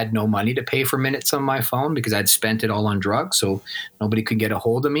because I had no money to pay for minutes on my phone because I'd spent it all on drugs. So nobody could get a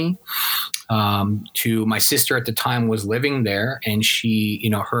hold of me. To my sister at the time was living there, and she,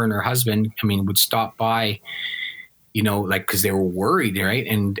 her and her husband, would stop by, because they were worried, right?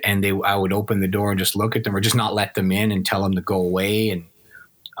 And I would open the door and just look at them or just not let them in and tell them to go away. And,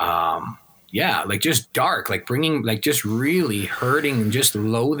 just dark, bringing, just really hurting and just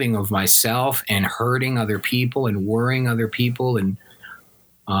loathing of myself and hurting other people and worrying other people and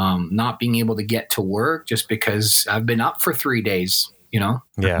not being able to get to work just because I've been up for 3 days, Yeah.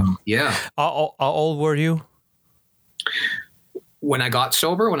 Yeah. How old were you? When I got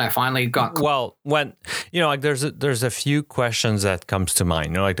sober, when I finally got... Well, when, there's a few questions that comes to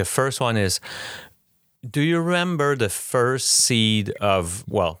mind. The first one is, do you remember the first seed of,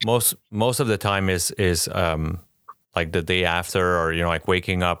 most of the time is the day after, or,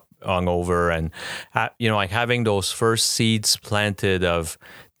 waking up hungover and, having those first seeds planted of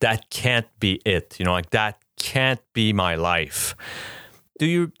that can't be it, that can't be my life. Do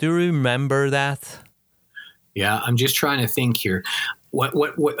you remember that? Yeah, I'm just trying to think here. What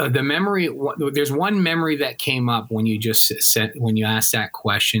the memory? There's one memory that came up when you just said, when you asked that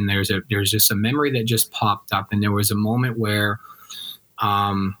question. There's just a memory that just popped up, and there was a moment where,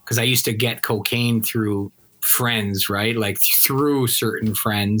 because I used to get cocaine through friends, right? Through certain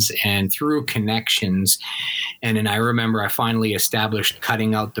friends and through connections, and then I remember I finally established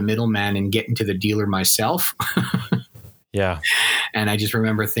cutting out the middleman and getting to the dealer myself. Yeah, and I just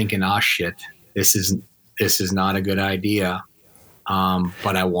remember thinking, "Oh shit, this is not a good idea."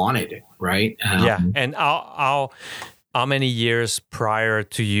 But I wanted it, right? Yeah. And how many years prior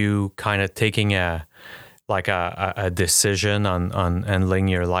to you kind of taking a decision on ending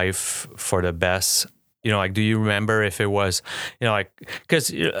your life for the best? Do you remember if it was, because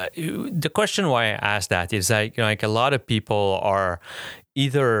the question why I asked that is a lot of people are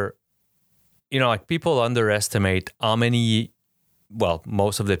either, people underestimate how many,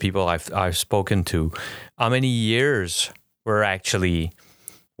 most of the people I've spoken to, how many years we're actually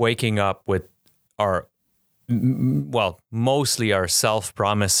waking up with mostly our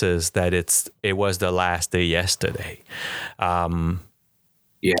self-promises that it was the last day yesterday.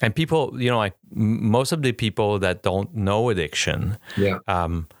 Yeah. And people, most of the people that don't know addiction,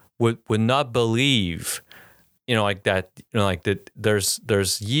 would not believe, that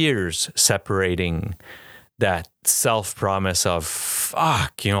there's years separating that self-promise of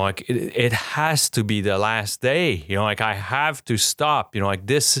fuck, it has to be the last day, I have to stop,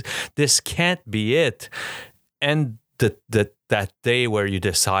 this can't be it, and that day where you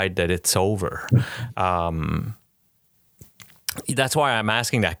decide that it's over. That's why I'm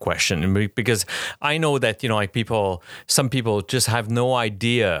asking that question, because I know that, some people just have no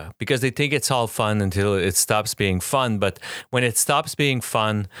idea because they think it's all fun until it stops being fun. But when it stops being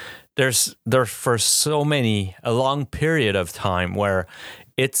fun, there's for so many a long period of time where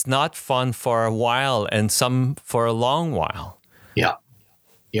it's not fun for a while and some for a long while. Yeah.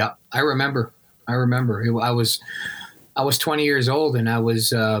 I remember. I was 20 years old, and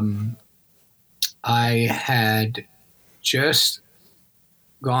I had just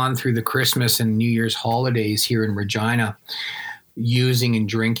gone through the Christmas and New Year's holidays here in Regina, using and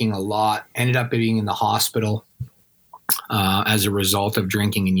drinking a lot. Ended up being in the hospital as a result of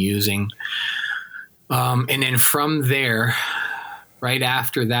drinking and using. And then from there, right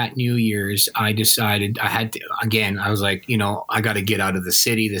after that New Year's, I decided I was like, I got to get out of the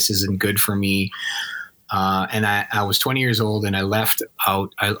city. This isn't good for me. And I was 20 years old, and I left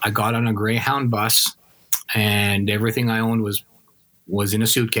out. I got on a Greyhound bus, and everything I owned was in a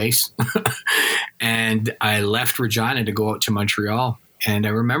suitcase. And I left Regina to go out to Montreal. And I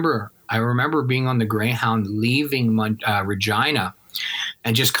remember being on the Greyhound, leaving Regina,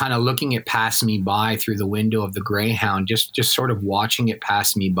 and just kind of looking it pass me by through the window of the Greyhound, just sort of watching it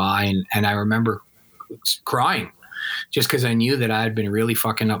pass me by. And I remember crying just because I knew that I had been really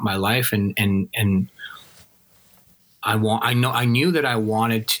fucking up my life. And I knew that I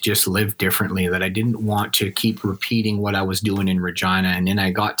wanted to just live differently, that I didn't want to keep repeating what I was doing in Regina. And then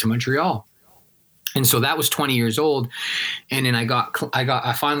I got to Montreal. And so that was 20 years old. And then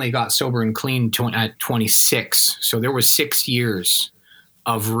I finally got sober and clean at 26. So there was 6 years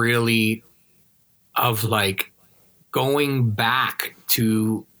of going back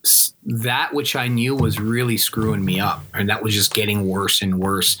to that which I knew was really screwing me up, and that was just getting worse and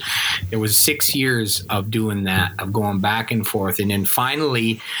worse. There was 6 years of doing that, of going back and forth. And then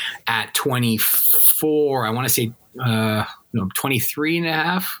finally at 24, I want to say 23 and a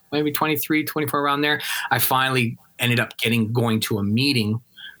half, maybe 23, 24, around there, I finally ended up going to a meeting,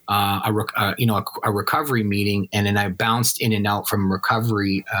 a recovery meeting. And then I bounced in and out from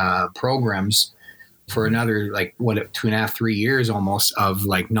recovery programs for another 2.5, 3 years almost, of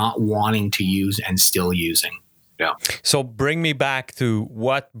not wanting to use and still using. Yeah. So bring me back to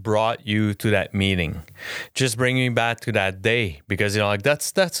what brought you to that meeting. Just bring me back to that day, because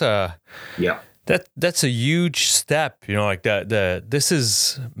that's a that's a huge step. This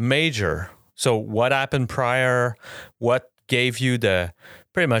is major. So what happened prior? What gave you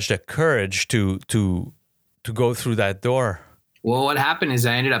pretty much the courage to go through that door? Well, what happened is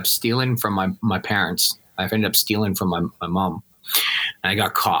I ended up stealing from my parents. I ended up stealing from my mom, and I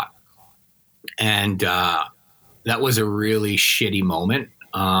got caught. And that was a really shitty moment.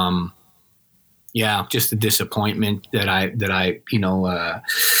 Just the disappointment the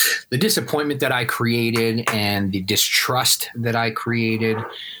disappointment that I created, and the distrust that I created.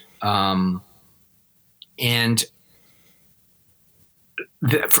 From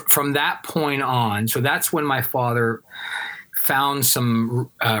that point on, so that's when my father found some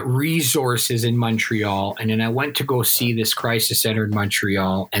resources in Montreal. And then I went to go see this crisis center in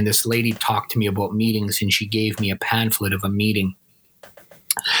Montreal, and this lady talked to me about meetings, and she gave me a pamphlet of a meeting.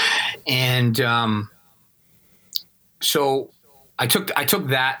 And so I took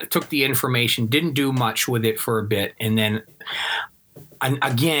the information, didn't do much with it for a bit. And then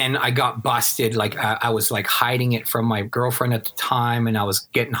again, I got busted. I was hiding it from my girlfriend at the time, and I was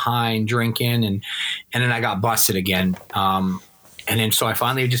getting high and drinking, and then I got busted again. And then so I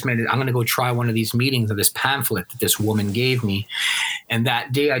finally just made it. I'm going to go try one of these meetings of this pamphlet that this woman gave me. And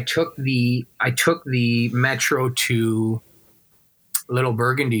that day I took the metro to Little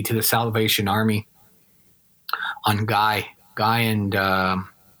Burgundy, to the Salvation Army on Guy and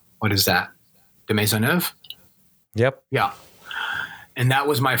what is that? De Maisonneuve? Yep. Yeah. And that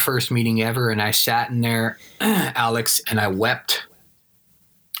was my first meeting ever. And I sat in there, Alex, and I wept.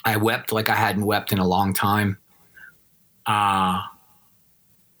 I wept like I hadn't wept in a long time.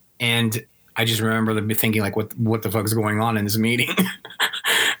 And I just remember thinking, what the fuck's going on in this meeting?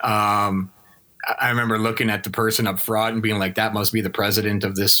 I remember looking at the person up front and being like, that must be the president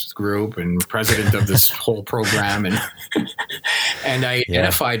of this group and president of this whole program. And I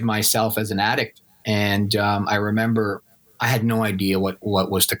identified myself as an addict. And I remember I had no idea what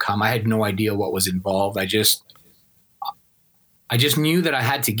was to come. I had no idea what was involved. I just knew that I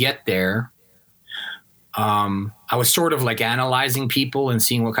had to get there. I was sort of analyzing people and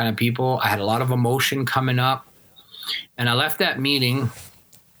seeing what kind of people. I had a lot of emotion coming up. And I left that meeting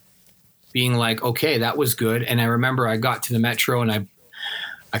being like, okay, that was good. And I remember I got to the metro, and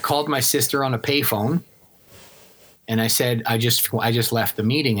I called my sister on a payphone, and I said, I just left the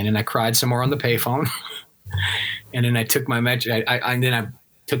meeting. And then I cried some more on the payphone. And then I took my metro. I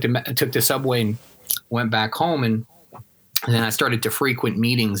took the subway and went back home, and then I started to frequent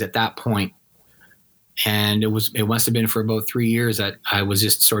meetings at that point. And it must have been for about 3 years that I was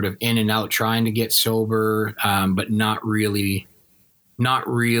just sort of in and out, trying to get sober, but not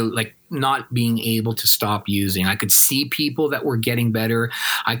being able to stop using. I could see people that were getting better.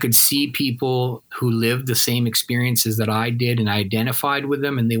 I could see people who lived the same experiences that I did, and I identified with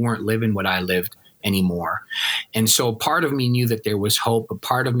them, and they weren't living what I lived anymore. And so part of me knew that there was hope, but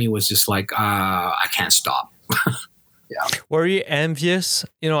part of me was just I can't stop. Yeah. Were you envious?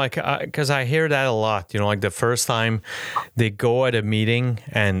 Because I hear that a lot. The first time they go at a meeting,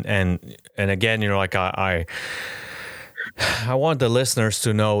 and again, I want the listeners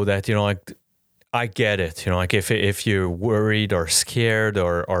to know that I get it. If you're worried or scared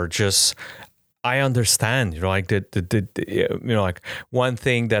or just, I understand. One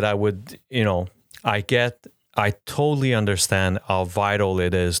thing that I would I totally understand how vital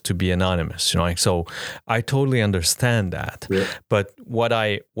it is to be anonymous, so I totally understand that. Yeah. But what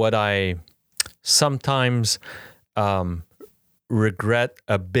I sometimes regret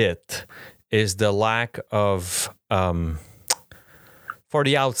a bit is the lack of, for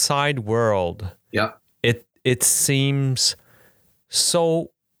the outside world. Yeah. It seems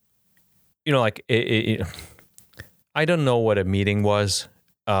so, I don't know what a meeting was.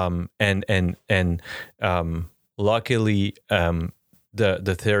 Luckily,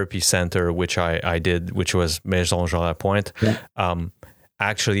 the therapy center, which I did, which was Maison Jean Lapointe,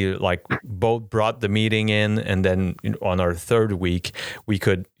 actually both brought the meeting in, and then on our third week we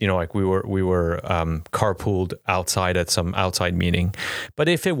could, we were carpooled outside at some outside meeting. But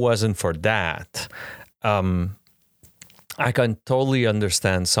if it wasn't for that, I can totally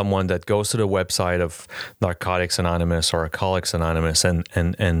understand someone that goes to the website of Narcotics Anonymous or Alcoholics Anonymous and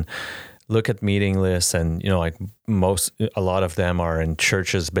look at meeting lists, and like a lot of them are in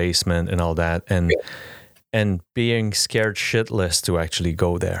church's basement and all that, and being scared shitless to actually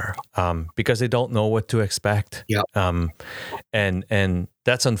go there, because they don't know what to expect. Yeah. And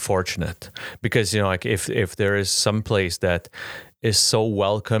that's unfortunate, because like if there is some place that is so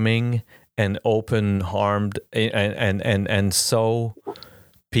welcoming and open-armed and so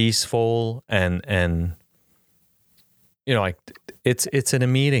peaceful, and like it's in a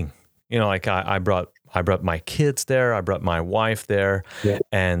meeting. Like I brought my kids there, I brought my wife there,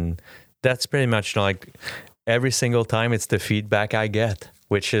 and that's pretty much like every single time it's the feedback I get,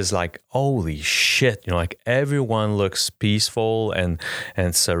 which is like, holy shit, like everyone looks peaceful and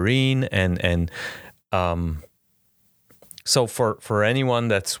serene, and so for anyone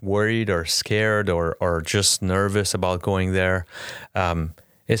that's worried or scared or just nervous about going there,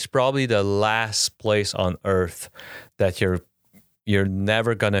 it's probably the last place on earth that you're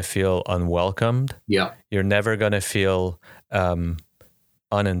never gonna feel unwelcomed. Yeah. You're never gonna feel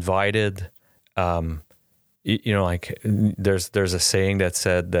uninvited. Like there's a saying that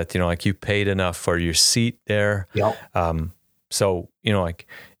said that like you paid enough for your seat there. Yeah. So like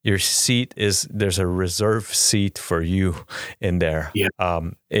your seat there's a reserved seat for you in there. Yeah.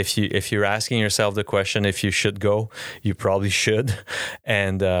 If you're asking yourself the question if you should go, you probably should,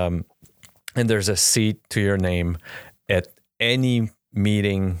 and there's a seat to your name at any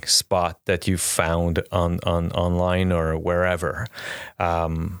meeting spot that you found on online or wherever.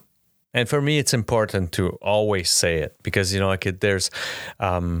 And for me, it's important to always say it, because like there's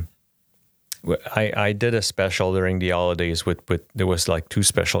I did a special during the holidays with there was like two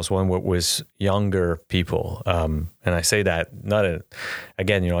specials. One was younger people, and I say that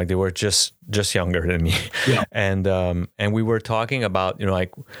again, like they were just younger than me. Yeah. And we were talking about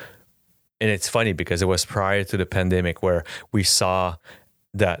like, and it's funny because it was prior to the pandemic where we saw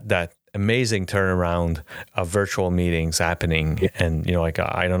that amazing turnaround of virtual meetings happening. And like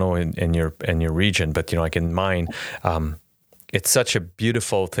I don't know in your region, but like in mine, it's such a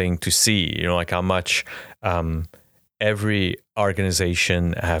beautiful thing to see, like how much every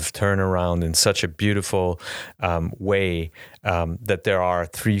organization have turned around in such a beautiful way, that there are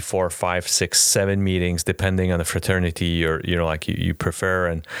 3, 4, 5, 6, 7 meetings depending on the fraternity or like you prefer,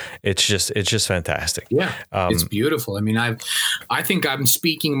 and it's just fantastic. Yeah, it's beautiful. I mean, I think I'm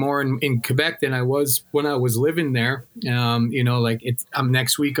speaking more in Quebec than I was when I was living there. Like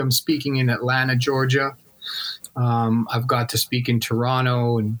next week I'm speaking in Atlanta, Georgia. I've got to speak in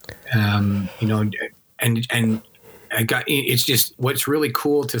Toronto, and it's just what's really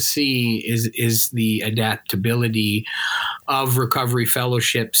cool to see is the adaptability of recovery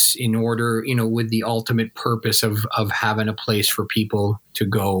fellowships in order, with the ultimate purpose of having a place for people to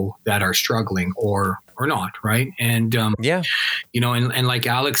go that are struggling or not, right? And and like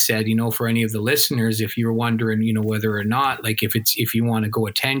Alex said, for any of the listeners, if you're wondering, whether or not, like if you want to go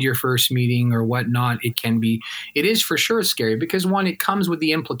attend your first meeting or whatnot, it is for sure scary, because one, it comes with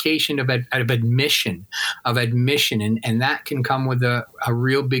the implication of admission, and that can come with a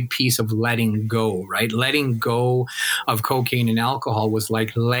real big piece of letting go, right? Letting go of cocaine and alcohol was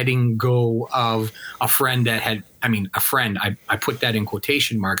like letting go of a friend that had, a friend, I put that in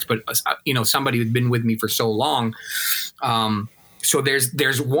quotation marks, but somebody who'd been with me for so long. So there's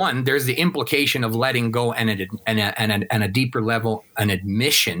the implication of letting go and a deeper level, an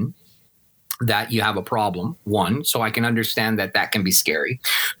admission that you have a problem. One, so I can understand that can be scary.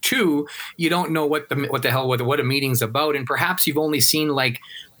 Two, you don't know what a meeting's about, and perhaps you've only seen like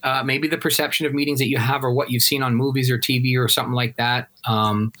maybe the perception of meetings that you have or what you've seen on movies or TV or something like that.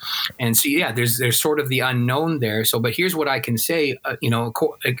 And so, there's sort of the unknown there. So, but here's what I can say,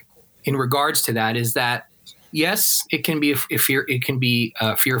 in regards to that, is that, yes, it can be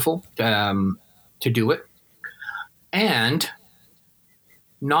fearful to do it, and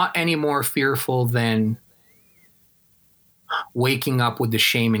not any more fearful than waking up with the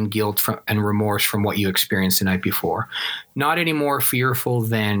shame and guilt and remorse from what you experienced the night before. Not any more fearful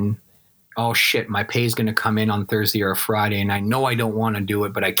than, oh shit, my pay is going to come in on Thursday or Friday, and I know I don't want to do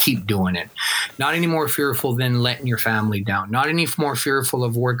it, but I keep doing it. Not any more fearful than letting your family down. Not any more fearful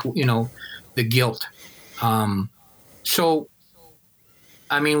of work, the guilt. So,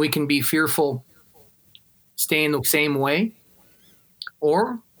 we can be fearful staying the same way,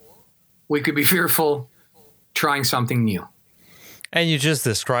 or we could be fearful trying something new. And you just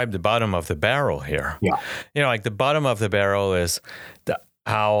described the bottom of the barrel here. Yeah. Like the bottom of the barrel is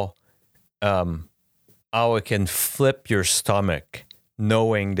how it can flip your stomach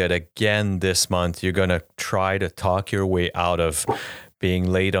knowing that again this month you're going to try to talk your way out of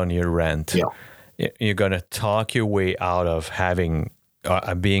being late on your rent. Yeah. You're going to talk your way out of having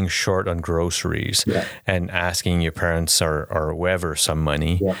being short on groceries and asking your parents or whoever some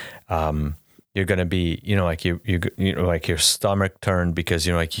money, you're going to be, like you know, like your stomach turned because,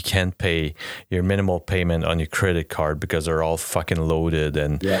 like you can't pay your minimal payment on your credit card because they're all fucking loaded,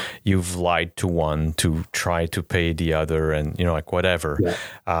 and you've lied to one to try to pay the other, and, like whatever.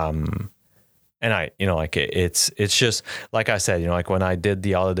 And I, like it's just, like I said, like when I did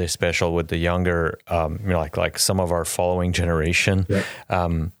the holiday special with the younger, like some of our following generation,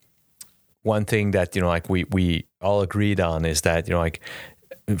 one thing that, like we all agreed on is that, like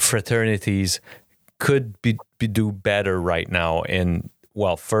fraternities could do better right now in,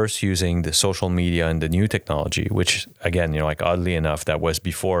 well, first using the social media and the new technology, which again, like oddly enough, that was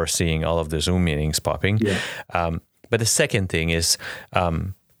before seeing all of the Zoom meetings popping. But the second thing is,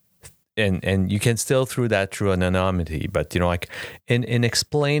 and you can still through anonymity, but like in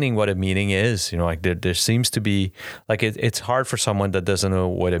explaining what a meeting is, like there seems to be like it's hard for someone that doesn't know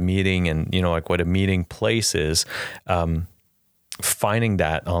what a meeting and like what a meeting place is, finding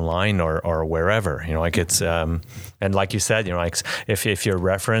that online or wherever, like it's and like you said, like if your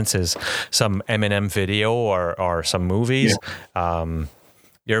reference is some Eminem video or some movies,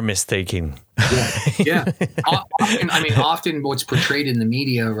 you're mistaken. Often what's portrayed in the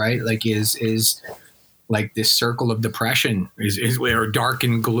media, right, like is like this circle of depression is where dark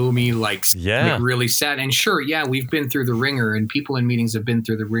and gloomy, like really sad. And sure, we've been through the ringer, and people in meetings have been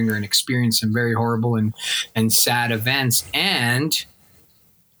through the ringer and experienced some very horrible and sad events. And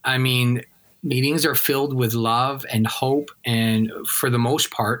I mean, meetings are filled with love and hope, and for the most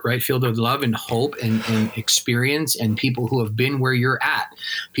part, right, filled with love and hope and experience, and people who have been where you're at,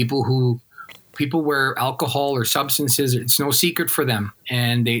 people where alcohol or substances, it's no secret for them,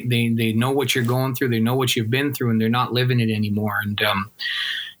 and they know what you're going through, they know what you've been through, and they're not living it anymore. And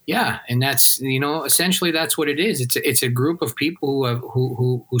and that's, essentially that's what it is. It's a group of people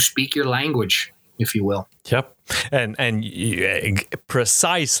who speak your language, if you will. Yep. And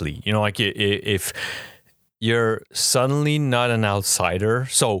precisely, like if you're suddenly not an outsider.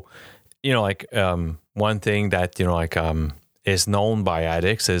 So, like one thing that, is known by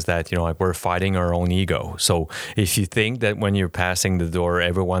addicts is that, like we're fighting our own ego. So if you think that when you're passing the door,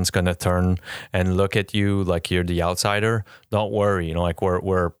 everyone's going to turn and look at you like you're the outsider, don't worry. Like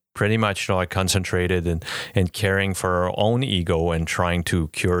we're pretty much, like concentrated and caring for our own ego and trying to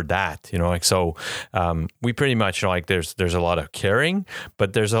cure that, like, so we pretty much, like there's a lot of caring,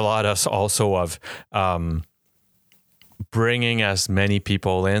 but there's a lot also of bringing as many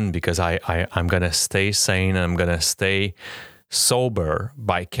people in, because I'm going to stay sane and I'm going to stay sober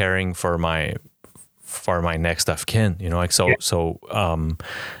by caring for my next of kin, like, so I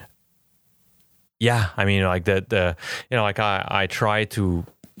mean, like the like I try to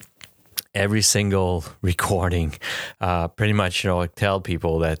every single recording, pretty much, like tell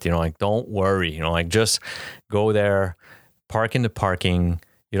people that, like, don't worry, like just go there, park in the parking.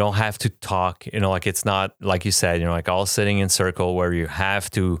 You don't have to talk, like it's not, like you said, like all sitting in circle where you have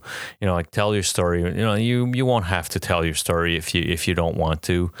to, like tell your story. You won't have to tell your story if you don't want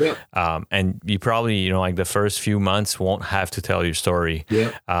to. And you probably, like the first few months won't have to tell your story.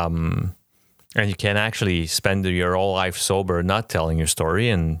 And you can actually spend your whole life sober, not telling your story,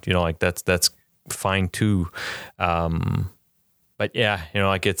 and like that's fine too. But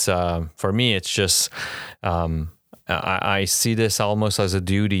like it's for me, it's just I see this almost as a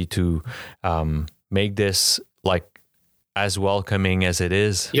duty to make this like as welcoming as it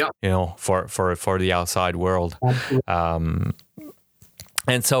is, for the outside world. And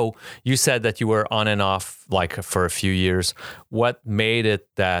so you said that you were on and off like for a few years. What made it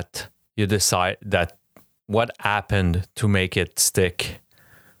that you decide that, what happened to make it stick?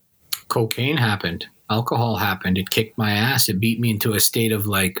 Cocaine happened. Alcohol happened. It kicked my ass. It beat me into a state of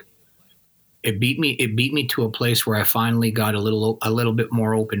like, it beat me to a place where I finally got a little bit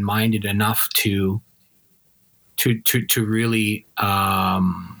more open-minded enough to really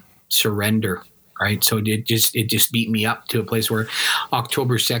surrender. Right. So it just beat me up to a place where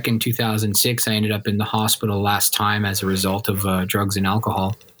October 2nd, 2006, I ended up in the hospital last time as a result of drugs and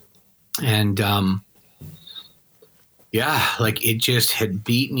alcohol. And, like it just had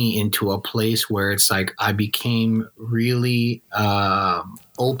beat me into a place where it's like, I became really,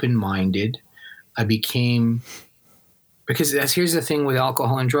 open-minded. Because here's the thing with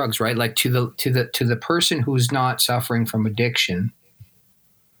alcohol and drugs, right? Like to the person who's not suffering from addiction,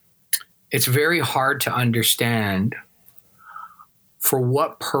 it's very hard to understand for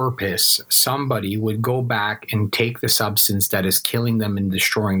what purpose somebody would go back and take the substance that is killing them and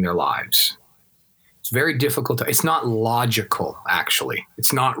destroying their lives. It's very difficult. It's not logical, actually.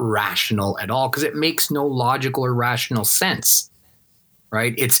 It's not rational at all because it makes no logical or rational sense.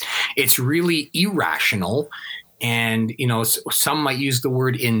 right? It's really irrational. And, you know, some might use the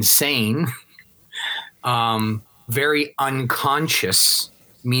word insane, very unconscious,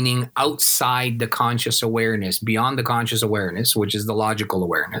 meaning outside the conscious awareness, beyond the conscious awareness, which is the logical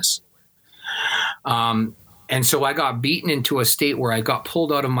awareness. And so I got beaten into a state where I got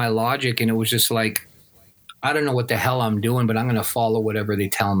pulled out of my logic, and it was just like, I don't know what the hell I'm doing, but I'm going to follow whatever they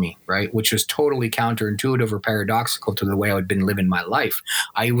tell me, right? Which was totally counterintuitive or paradoxical to the way I had been living my life.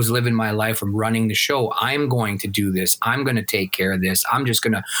 I was living my life of running the show. I'm going to do this. I'm going to take care of this. I'm just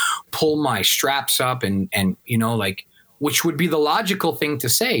going to pull my straps up and, you know, like, which would be the logical thing to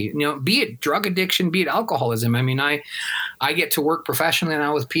say, you know, be it drug addiction, be it alcoholism. I mean, I get to work professionally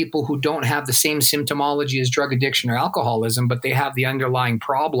now with people who don't have the same symptomology as drug addiction or alcoholism, but they have the underlying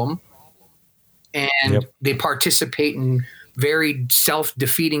problem. And they participate in very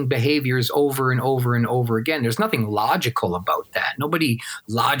self-defeating behaviors over and over and over again. There's nothing logical about that. Nobody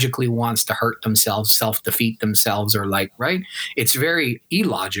logically wants to hurt themselves, self-defeat themselves, or like, right? It's very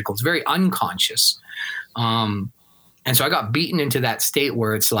illogical. It's very unconscious. And so I got beaten into that state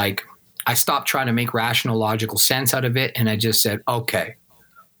where it's like, I stopped trying to make rational, logical sense out of it. And I just said, okay,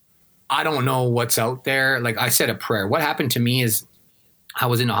 I don't know what's out there. Like I said a prayer. What happened to me is, I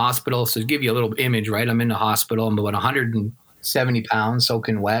was in the hospital. So to give you a little image, right? I'm in the hospital. I'm about 170 pounds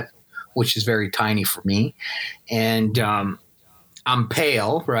soaking wet, which is very tiny for me. And I'm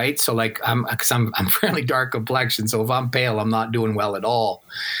pale, right? So like I'm fairly dark complexion. So if I'm pale, I'm not doing well at all.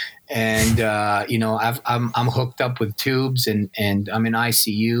 And you know, I'm hooked up with tubes and I'm in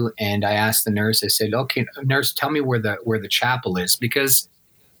ICU. And I asked the nurse, I said, okay, nurse, tell me where the chapel is, because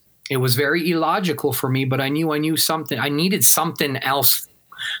it was very illogical for me, but I knew something. I needed something else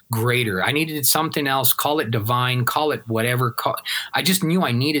greater. I needed something else. Call it divine, call it whatever. I just knew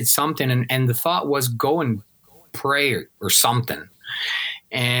I needed something. And the thought was go and pray or something.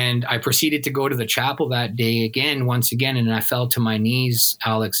 And I proceeded to go to the chapel that day once again, and I fell to my knees,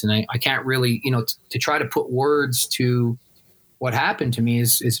 Alex. And I can't really, you know, to try to put words to what happened to me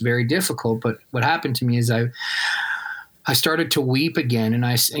is very difficult. But what happened to me is I started to weep again, and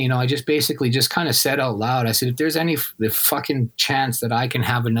I just basically just kind of said out loud, I said, if there's the fucking chance that I can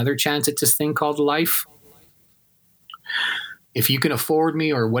have another chance at this thing called life, if you can afford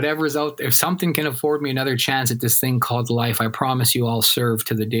me or whatever's out there, if something can afford me another chance at this thing called life, I promise you I'll serve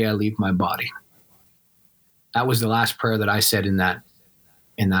to the day I leave my body. That was the last prayer that I said in that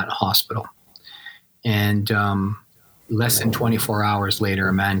hospital. And less than 24 hours later,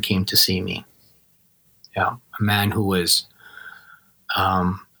 a man came to see me. Yeah, a man who was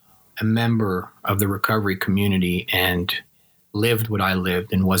a member of the recovery community and lived what I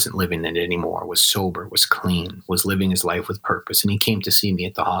lived and wasn't living it anymore, was sober, was clean, was living his life with purpose. And he came to see me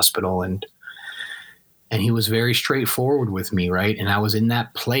at the hospital, and he was very straightforward with me, right? And I was in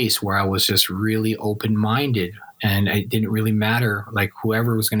that place where I was just really open-minded, and it didn't really matter, like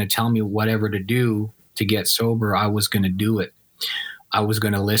whoever was going to tell me whatever to do to get sober, I was going to do it. I was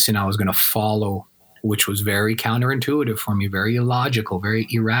going to listen. I was going to follow, which was very counterintuitive for me, very illogical, very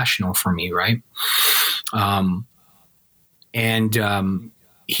irrational for me, right?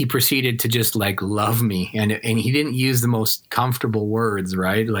 He proceeded to just like love me, and he didn't use the most comfortable words,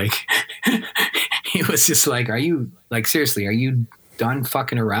 right? Like he was just like, "Are you like seriously? Are you done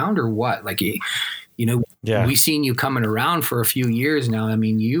fucking around or what?" Like, you know, we've seen you coming around for a few years now. I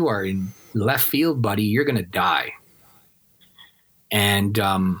mean, you are in left field, buddy. You're gonna die, and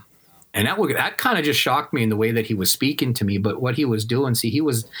that kind of just shocked me in the way that he was speaking to me. But what he was doing, see, he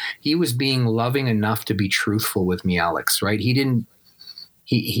was being loving enough to be truthful with me, Alex, right? And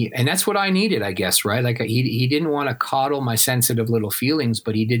that's what I needed, I guess, right? Like he didn't want to coddle my sensitive little feelings,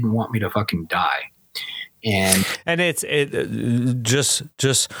 but he didn't want me to fucking die. And just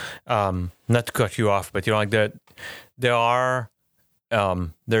not to cut you off, but you know, like that,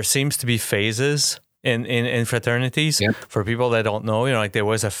 there seems to be phases in fraternities. Yep. For people that don't know, you know, like there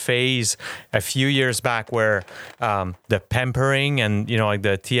was a phase a few years back where the pampering and, you know, like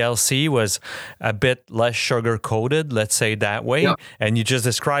the TLC was a bit less sugar coated, let's say that way. Yep. And you just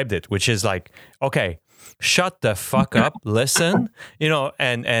described it, which is like, okay, shut the fuck up, listen, you know,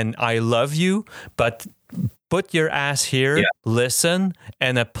 and I love you, but put your ass here, listen,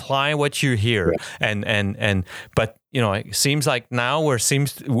 and apply what you hear. And but you know, it seems like now it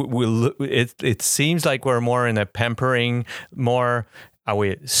seems like we're more in a pampering, more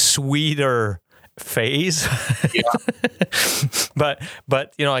sweeter phase. but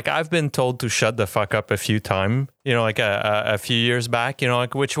you know, like I've been told to shut the fuck up a few times, you know, like a few years back, you know,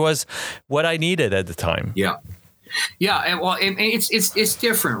 like, which was what I needed at the time. And well, it's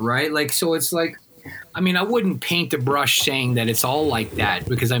different, right? Like, so it's like I mean, I wouldn't paint a brush saying that it's all like that,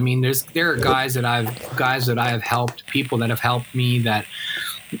 because I mean, there are guys that I have helped, people that have helped me that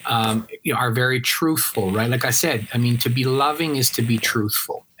are very truthful, right? Like I said, I mean, to be loving is to be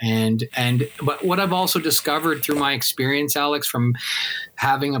truthful. But what I've also discovered through my experience, Alex, from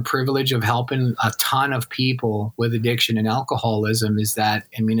having a privilege of helping a ton of people with addiction and alcoholism, is that,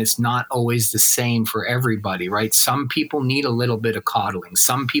 I mean, it's not always the same for everybody, right? Some people need a little bit of coddling.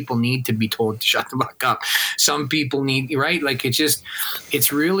 Some people need to be told to shut the fuck up. Some people need, right? Like,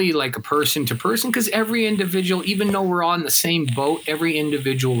 it's really like a person to person, because every individual, even though we're on the same boat, every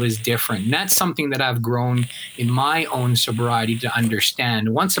individual is different. And that's something that I've grown in my own sobriety to understand.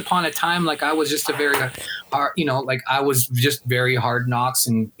 Once upon a time, like, I was just a very hard, I was just very hard knocks.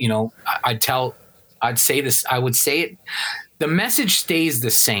 And, I would say it. The message stays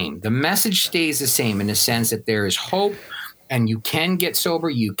the same. The message stays the same in the sense that there is hope, and you can get sober,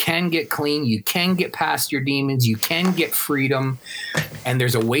 you can get clean, you can get past your demons, you can get freedom. And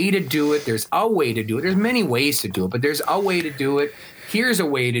there's a way to do it. There's a way to do it. There's many ways to do it, but there's a way to do it. Here's a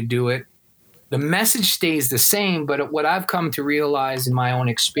way to do it. The message stays the same, but what I've come to realize in my own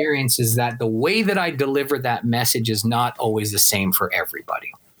experience is that the way that I deliver that message is not always the same for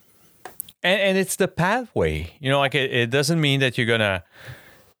everybody. And it's the pathway, like it doesn't mean that you're going to,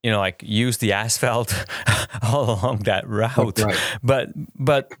 like use the asphalt all along that route, right. but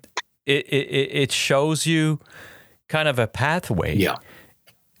it shows you kind of a pathway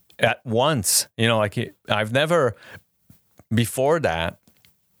at once, like I've never, before that,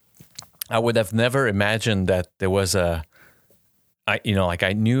 I would have never imagined that there was I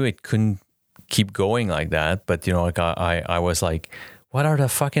knew it couldn't keep going like that, but I was like, what are the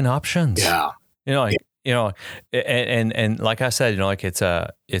fucking options? Yeah. And like I said, it's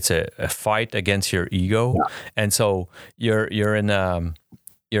a fight against your ego. Yeah. And so you're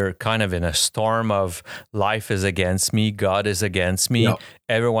kind of in a storm of life is against me, God is against me,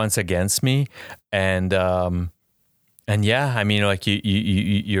 everyone's against me. And yeah, I mean, like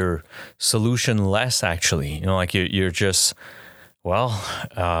you're solutionless, actually. Like you're just,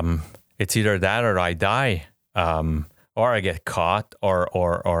 it's either that or I die, or I get caught,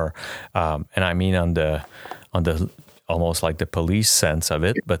 or and I mean on the almost like the police sense of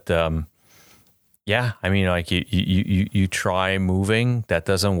it. But yeah, I mean, like you try moving, that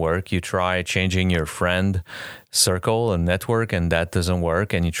doesn't work. You try changing your friend circle and network, and that doesn't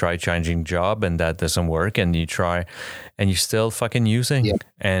work. And you try changing job, and that doesn't work. And you try, and you're still fucking using. Yeah.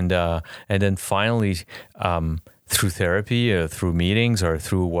 And then finally, through therapy or through meetings or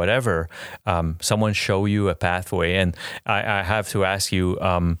through whatever, someone show you a pathway. And I have to ask you,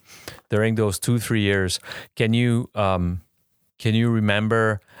 during those 2-3 years, can you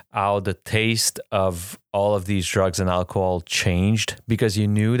remember how the taste of all of these drugs and alcohol changed because you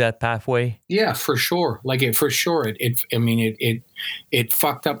knew that pathway? Yeah, for sure. Like it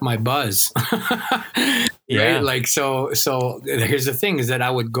fucked up my buzz. Yeah. Right? Like, so here's the thing, is that I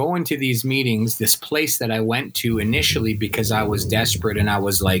would go into these meetings, this place that I went to initially because I was desperate, and I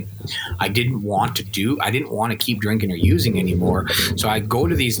was like, I didn't want to keep drinking or using anymore. So I'd go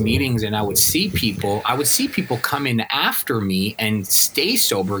to these meetings and I would see people come in after me and stay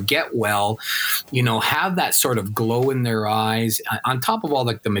sober, get well, have that sort of glow in their eyes on top of all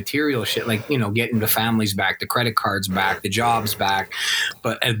like the material shit, like, getting the families back, the credit cards back, the jobs back,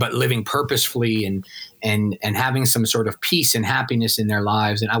 but living purposefully and having some sort of peace and happiness in their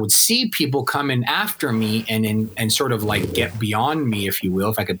lives. And I would see people come in after me and sort of like get beyond me, if you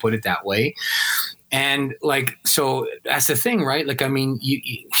will, if I could put it that way. And like, so that's the thing, right? Like, I mean,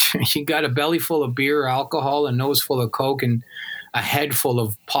 you got a belly full of beer or alcohol, a nose full of Coke, and a head full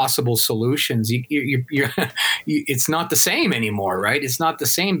of possible solutions. It's not the same anymore, right? It's not the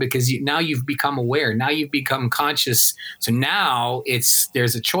same because now you've become aware. Now you've become conscious. So now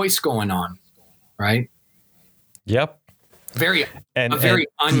there's a choice going on, right? Yep. Very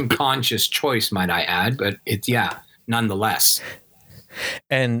unconscious choice, might I add, but nonetheless.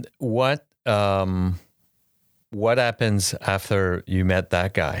 And what happens after you met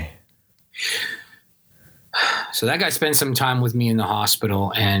that guy? So that guy spent some time with me in the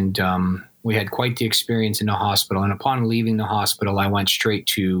hospital, and we had quite the experience in the hospital. And upon leaving the hospital, I went straight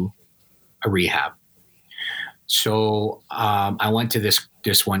to a rehab. So I went to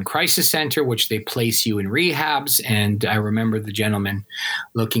this one crisis center, which they place you in rehabs. And I remember the gentleman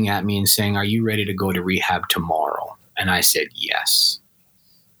looking at me and saying, "Are you ready to go to rehab tomorrow?" And I said, yes.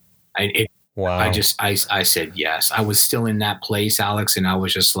 Wow. I said yes. I was still in that place, Alex, and I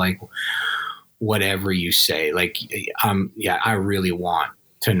was just like, whatever you say, like, I really want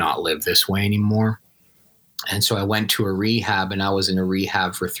to not live this way anymore. And so I went to a rehab, and I was in a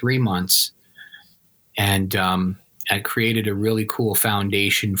rehab for 3 months. and it created a really cool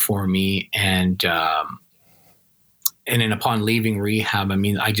foundation for me. And then upon leaving rehab, I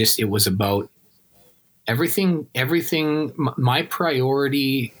mean, it was about everything. My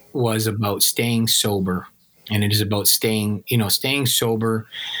priority was about staying sober, and it is about staying sober.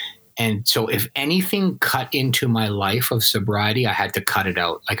 And so if anything cut into my life of sobriety, I had to cut it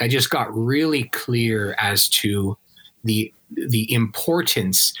out. Like, I just got really clear as to the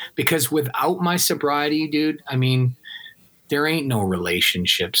importance, because without my sobriety, dude, I mean, there ain't no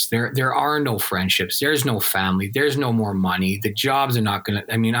relationships. There are no friendships. There's no family. There's no more money. The jobs are not going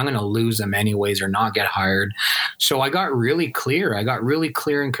to, I mean, I'm going to lose them anyways or not get hired. So I got really clear. I got really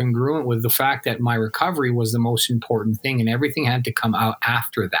clear and congruent with the fact that my recovery was the most important thing, and everything had to come out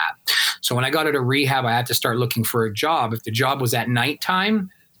after that. So when I got out of rehab, I had to start looking for a job. If the job was at nighttime,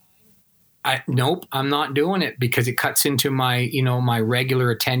 nope, I'm not doing it, because it cuts into my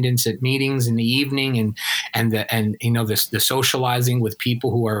regular attendance at meetings in the evening and the socializing with people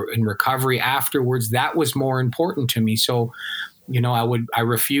who are in recovery afterwards. That was more important to me. So, I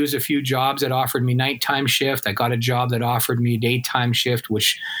refused a few jobs that offered me nighttime shift. I got a job that offered me daytime shift,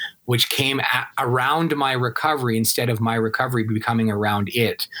 which came around my recovery instead of my recovery becoming around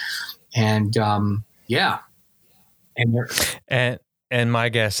it. And And my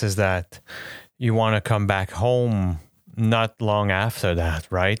guess is that you want to come back home not long after that,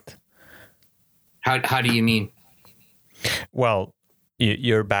 right? How do you mean? Well,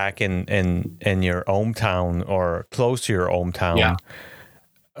 you're back in your hometown or close to your hometown. Yeah.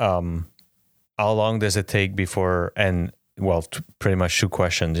 How long does it take before? And well, pretty much two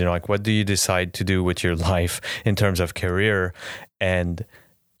questions. Like, what do you decide to do with your life in terms of career, and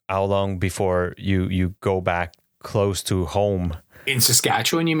how long before you go back close to home? In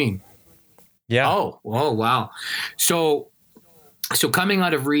Saskatchewan, you mean? Yeah. Oh, wow. So coming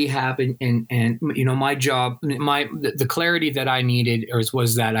out of rehab and my job, the clarity that I needed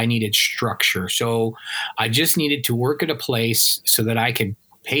was that I needed structure. So I just needed to work at a place so that I could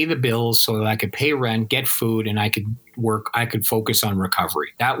pay the bills, so that I could pay rent, get food, and I could focus on recovery.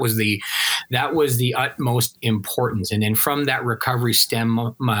 That was the utmost importance. And then from that recovery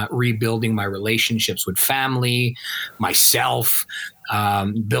stem, rebuilding my relationships with family, myself,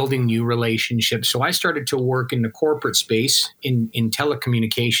 building new relationships. So I started to work in the corporate space in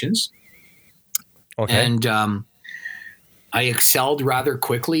telecommunications. Okay. And I excelled rather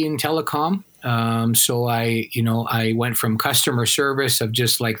quickly in telecom. So I went from customer service of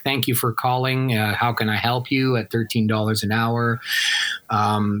just like, thank you for calling. How can I help you at $13 an hour?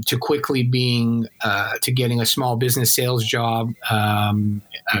 To quickly to getting a small business sales job,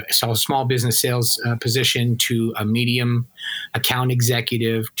 small business sales position, to a medium account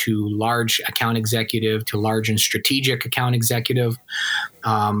executive, to large account executive, to large and strategic account executive.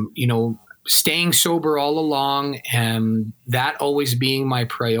 Staying sober all along, and that always being my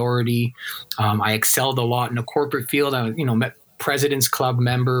priority. I excelled a lot in the corporate field. I met President's Club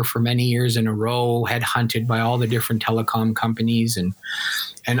member for many years in a row, headhunted by all the different telecom companies,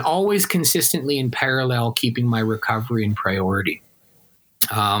 and always consistently in parallel keeping my recovery in priority.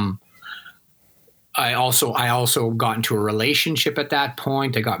 I also got into a relationship at that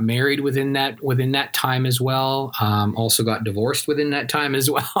point. I got married within that time as well. Also got divorced within that time as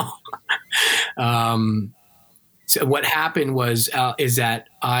well. So what happened is that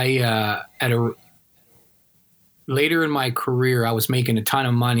later in my career, I was making a ton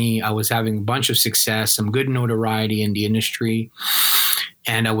of money. I was having a bunch of success, some good notoriety in the industry,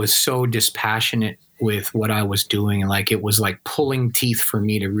 and I was so dispassionate with what I was doing. Like, it was like pulling teeth for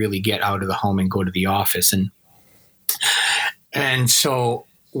me to really get out of the home and go to the office. And so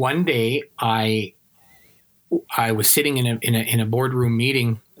one day I was sitting in a boardroom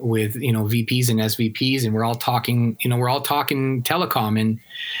meeting with, VPs and SVPs, and we're all talking telecom.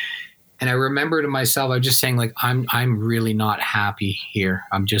 And I remember to myself, I was just saying, like, I'm really not happy here.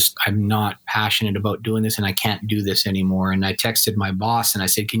 I'm not passionate about doing this, and I can't do this anymore. And I texted my boss and I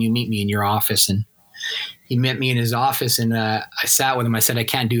said, can you meet me in your office? And he met me in his office, and I sat with him. I said, I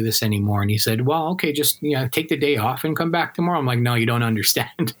can't do this anymore. And he said, well, okay, just take the day off and come back tomorrow. I'm like, no, you don't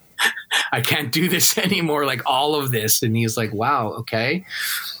understand. I can't do this anymore, like all of this. And he's like, wow, okay.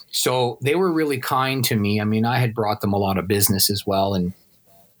 So they were really kind to me. I mean, I had brought them a lot of business as well, and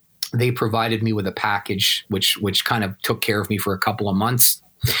they provided me with a package which kind of took care of me for a couple of months.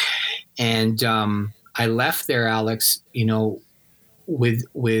 And I left there, Alex, with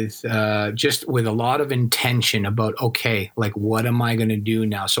a lot of intention about, okay, like, what am I going to do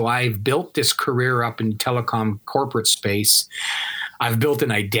now? So I've built this career up in telecom corporate space. I've built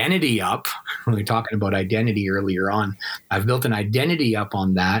an identity up we were talking about identity earlier on. I've built an identity up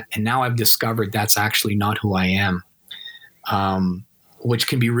on that, and now I've discovered that's actually not who I am, which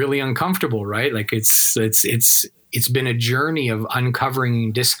can be really uncomfortable, right? Like it's been a journey of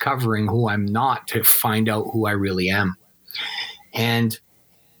uncovering, discovering who I'm not to find out who I really am. And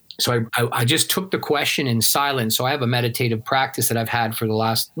so I just took the question in silence. So I have a meditative practice that I've had for the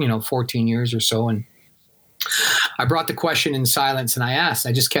last 14 years or so, and I brought the question in silence, and I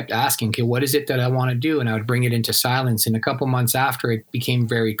just kept asking, okay, what is it that I want to do? And I would bring it into silence. And a couple months after, it became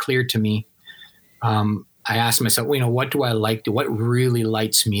very clear to me. I asked myself, what do I like to, what really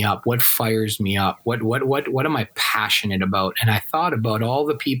lights me up? What fires me up? What am I passionate about? And I thought about all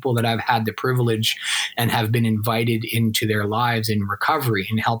the people that I've had the privilege and have been invited into their lives in recovery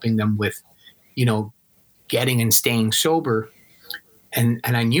and helping them with, getting and staying sober. And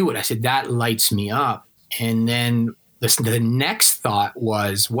I knew it. I said, that lights me up. And then the next thought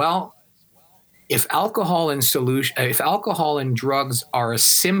was, well, if alcohol and drugs are a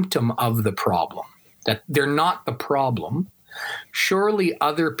symptom of the problem, that they're not the problem, surely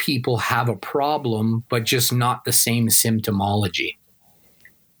other people have a problem, but just not the same symptomology,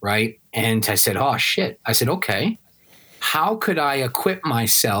 right? And I said, oh, shit. I said, okay, how could I equip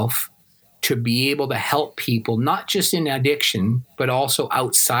myself to be able to help people, not just in addiction, but also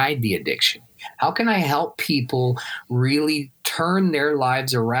outside the addiction? How can I help people really turn their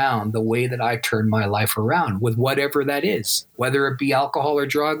lives around the way that I turned my life around with whatever that is, whether it be alcohol or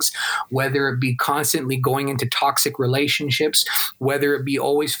drugs, whether it be constantly going into toxic relationships, whether it be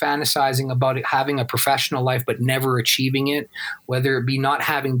always fantasizing about it, having a professional life but never achieving it, whether it be not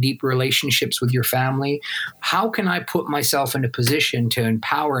having deep relationships with your family. How can I put myself in a position to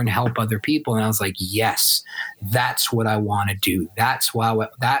empower and help other people? And I was like, yes, that's what I want to do. That's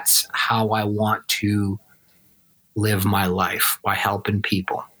how I want to live my life, by helping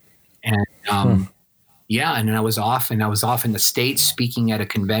people. And and then I was off in the States speaking at a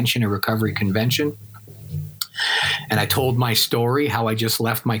convention, a recovery convention. And I told my story, how I just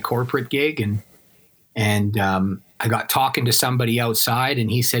left my corporate gig, and I got talking to somebody outside, and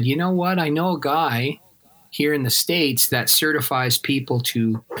he said, you know what? I know a guy here in the States that certifies people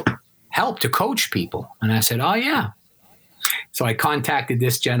to help, to coach people. And I said, oh yeah. So I contacted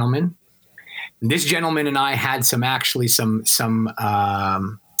this gentleman. This gentleman and I had some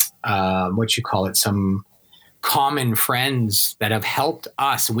common friends that have helped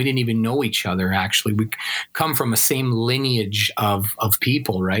us. We didn't even know each other, actually. We come from the same lineage of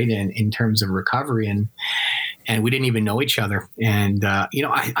people, right? And in terms of recovery, and we didn't even know each other. And,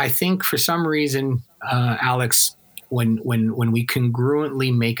 I think for some reason, Alex, when we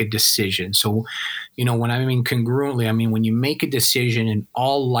congruently make a decision. So, when I mean congruently, I mean when you make a decision and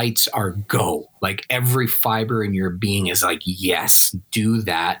all lights are go, like every fiber in your being is like, yes, do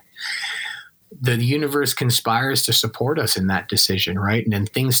that. The universe conspires to support us in that decision, right? And then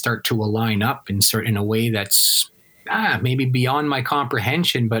things start to align up in a way that's maybe beyond my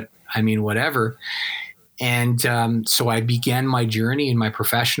comprehension, but I mean, whatever. And so I began my journey in my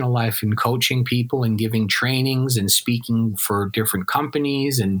professional life in coaching people and giving trainings and speaking for different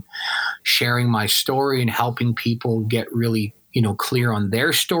companies and sharing my story and helping people get really, clear on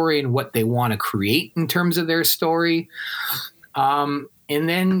their story and what they want to create in terms of their story. And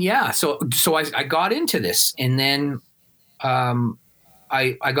then, so I got into this, and then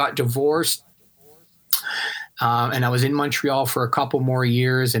I got divorced. And I was in Montreal for a couple more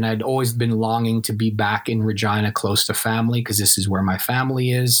years, and I'd always been longing to be back in Regina close to family, because this is where my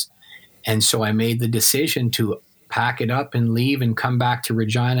family is. And so I made the decision to pack it up and leave and come back to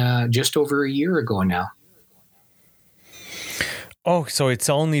Regina just over a year ago now. Oh, so it's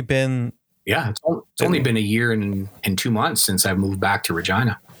only been... Yeah, it's only been a year and 2 months since I moved back to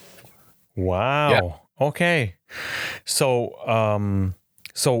Regina. Wow. Yeah. Okay. So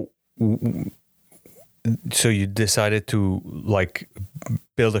you decided to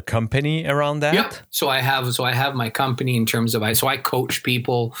build a company around that? Yeah. So I have my company in terms of I coach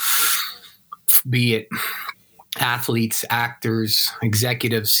people, be it athletes, actors,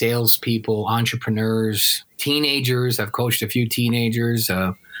 executives, salespeople, entrepreneurs, teenagers. I've coached a few teenagers,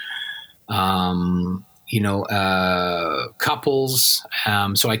 couples.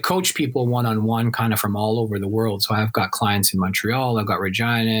 So I coach people one-on-one kind of from all over the world. So I've got clients in Montreal, I've got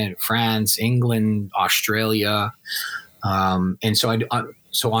Regina, France, England, Australia. And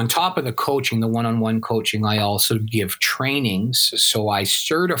so on top of the coaching, the one-on-one coaching, I also give trainings. So I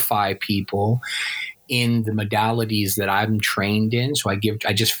certify people in the modalities that I'm trained in. So I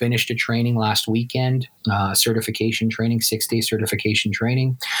just finished a training last weekend, certification training, 6-day certification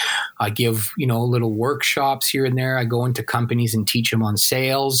training. I give, little workshops here and there. I go into companies and teach them on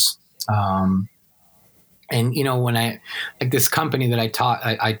sales. And when I like this company that I taught,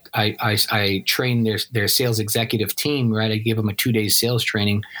 I trained their sales executive team, right? I gave them a 2-day sales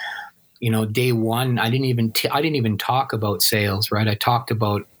training. Day one, I didn't even talk about sales, right? I talked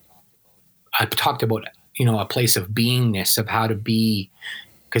about a place of beingness, of how to be,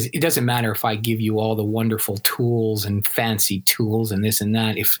 because it doesn't matter if I give you all the wonderful tools and fancy tools and this and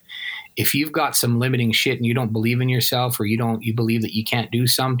that. If you've got some limiting shit and you don't believe in yourself, or you believe that you can't do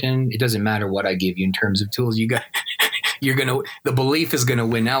something, it doesn't matter what I give you in terms of tools. The belief is gonna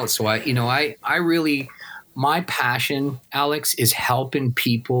win out. So I really, my passion, Alex, is helping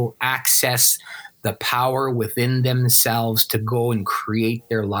people access the power within themselves to go and create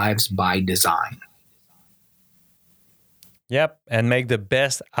their lives by design. Yep, and make the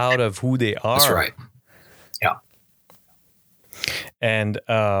best out of who they are. That's right. Yeah. And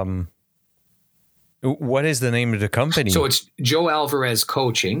what is the name of the company? So it's Joe Alvarez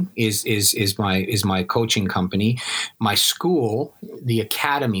Coaching is my coaching company. My school, the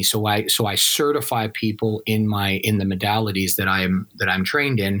academy. So I certify people in the modalities that I'm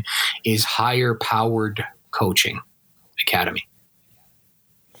trained in, is Higher Powered Coaching Academy.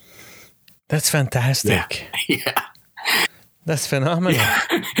 That's fantastic. Yeah. That's phenomenal.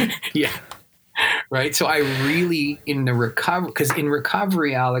 Yeah. Right. So I really, in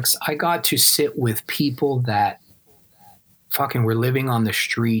recovery, Alex, I got to sit with people that fucking were living on the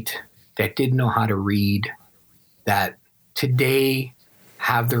street, that didn't know how to read, that today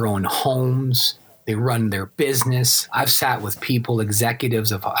have their own homes. They run their business. I've sat with people,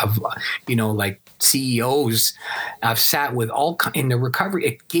 executives of like CEOs. I've sat with in the recovery.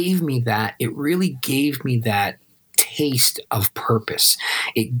 It really gave me that taste of purpose.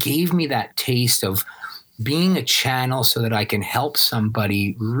 It gave me that taste of being a channel so that I can help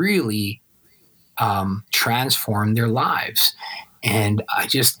somebody really transform their lives. And I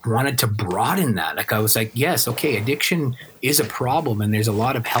just wanted to broaden that. Like I was like, yes, okay, addiction is a problem and there's a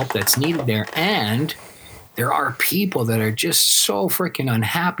lot of help that's needed there. And there are people that are just so freaking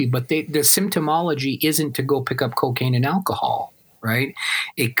unhappy, but the symptomology isn't to go pick up cocaine and alcohol, right?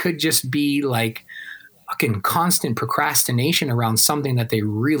 It could just be like fucking constant procrastination around something that they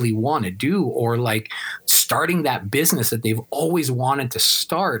really want to do, or like starting that business that they've always wanted to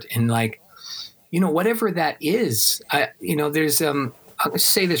start. And like, whatever that is, there's I'll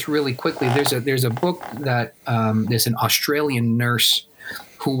say this really quickly. There's a book that there's an Australian nurse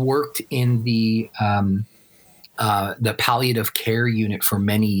who worked in the palliative care unit for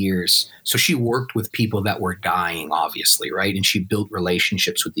many years. So she worked with people that were dying, obviously, right? And she built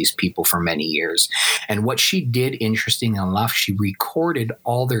relationships with these people for many years. And what she did, interesting enough, she recorded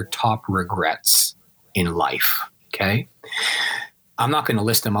all their top regrets in life. Okay. I'm not going to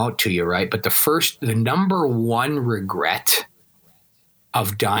list them out to you, right? But the number one regret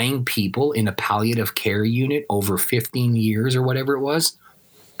of dying people in a palliative care unit over 15 years or whatever it was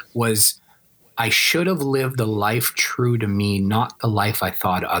I should have lived a life true to me, not the life I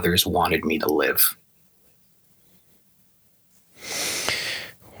thought others wanted me to live.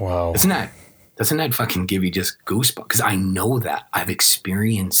 Wow. Doesn't that fucking give you just goosebumps? Because I know that. I've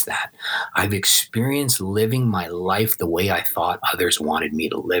experienced that. I've experienced living my life the way I thought others wanted me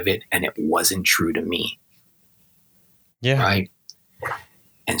to live it, and it wasn't true to me. Yeah. Right?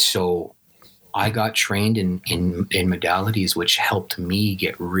 And so I got trained in modalities which helped me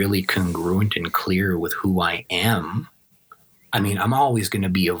get really congruent and clear with who I am. I mean, I'm always going to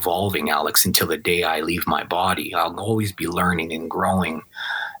be evolving, Alex, until the day I leave my body. I'll always be learning and growing.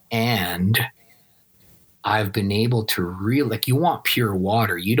 And I've been able to like, you want pure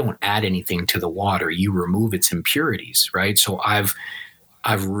water. You don't add anything to the water. You remove its impurities, right? So I've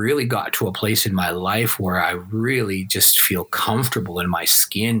really got to a place in my life where I really just feel comfortable in my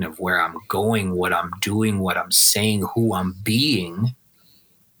skin of where I'm going, what I'm doing, what I'm saying, who I'm being.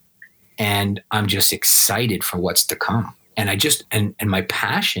 And I'm just excited for what's to come. And and my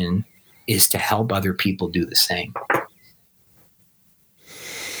passion is to help other people do the same.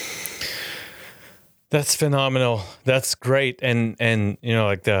 That's phenomenal. That's great. And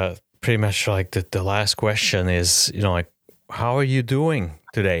like pretty much like the last question is, like, how are you doing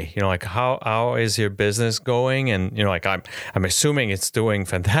today? Like how is your business going? And like I'm assuming it's doing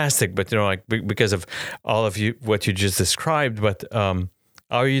fantastic, but like because of all of what you just described. But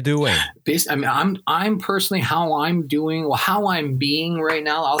How are you doing? I mean, I'm personally how I'm doing, well, how I'm being right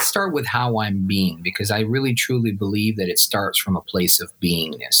now. I'll start with how I'm being, because I really truly believe that it starts from a place of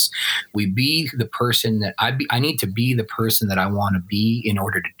beingness. We be the person that I need to be the person that I want to be in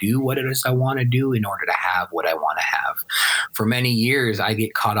order to do what it is I want to do, in order to have what I want to have. For many years, I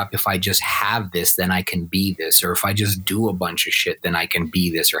get caught up, if I just have this, then I can be this, or if I just do a bunch of shit, then I can be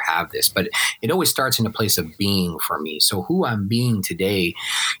this or have this. But it always starts in a place of being for me. So who I'm being today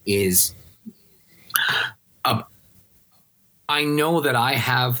is I know that I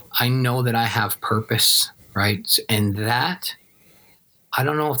have purpose, right? And that, I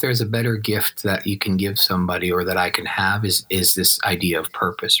don't know if there's a better gift that you can give somebody or that I can have is this idea of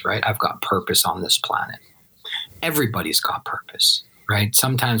purpose, right? I've got purpose on this planet. Everybody's got purpose, right?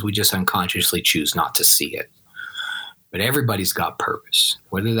 Sometimes we just unconsciously choose not to see it. But everybody's got purpose,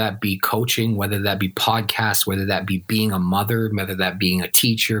 whether that be coaching, whether that be podcasts, whether that be being a mother, whether that being a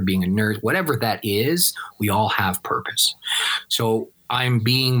teacher, being a nurse, whatever that is, we all have purpose. So I'm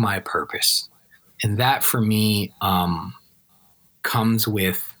being my purpose. And that for me comes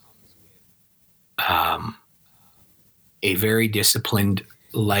with a very disciplined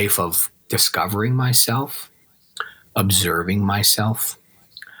life of discovering myself, observing myself,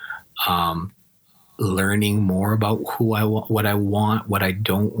 learning more about who I want, what I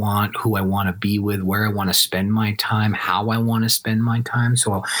don't want, who I want to be with, where I want to spend my time, how I want to spend my time.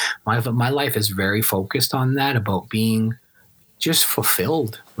 So my life is very focused on that, about being just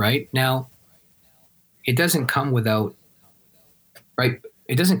fulfilled. Right now, it doesn't come without, right?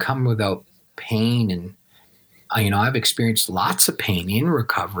 It doesn't come without pain. And I've experienced lots of pain in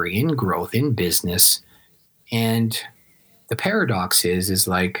recovery, in growth, in business. And the paradox is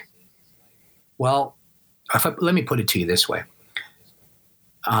like, well, let me put it to you this way.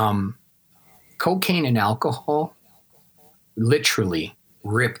 Cocaine and alcohol literally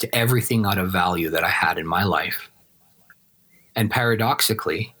ripped everything out of value that I had in my life. And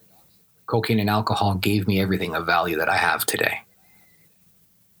paradoxically, cocaine and alcohol gave me everything of value that I have today.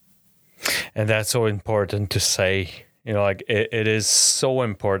 And that's so important to say. Like it is so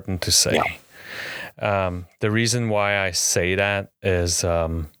important to say. Yeah. The reason why I say that is...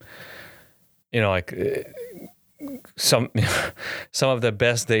 some of the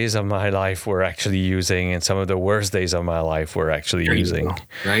best days of my life were actually using, and some of the worst days of my life were actually using. Go,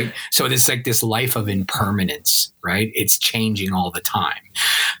 right? So it's like this life of impermanence, right? It's changing all the time.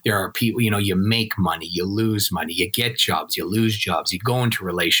 There are people, you make money, you lose money, you get jobs, you lose jobs, you go into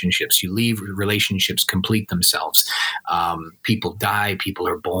relationships, you leave relationships, complete themselves. People die, people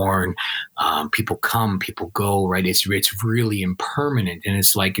are born, people come, people go, right? It's really impermanent. And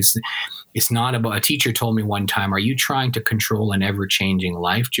it's like, it's not about, a teacher told me one time, are you trying to control an ever-changing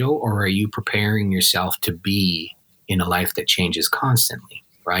life, Joe, or are you preparing yourself to be in a life that changes constantly,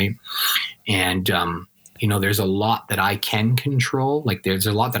 right? And, there's a lot that I can control. Like there's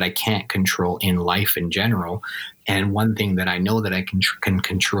a lot that I can't control in life in general. And one thing that I know that I can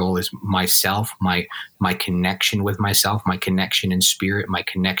control is myself, my connection with myself, my connection in spirit, my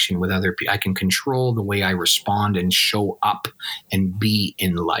connection with other people. I can control the way I respond and show up and be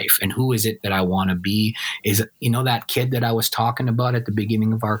in life. And who is it that I want to be? Is, that kid that I was talking about at the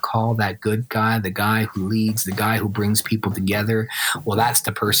beginning of our call, that good guy, the guy who leads, the guy who brings people together. Well, that's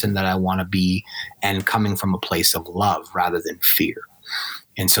the person that I want to be, and coming from a place of love rather than fear.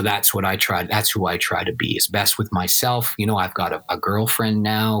 And so that's who I try to be, is best with myself. I've got a girlfriend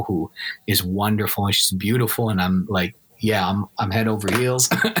now who is wonderful, and she's beautiful. And I'm like, I'm head over heels.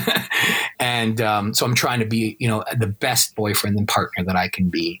 And so I'm trying to be, the best boyfriend and partner that I can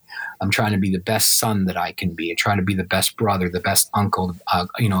be. I'm trying to be the best son that I can be. I'm trying to be the best brother, the best uncle, a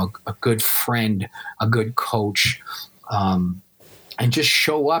good friend, a good coach, and just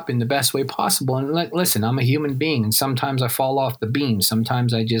show up in the best way possible. And listen, I'm a human being, and sometimes I fall off the beam.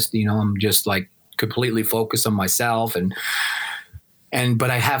 Sometimes I just, I'm just like completely focused on myself, but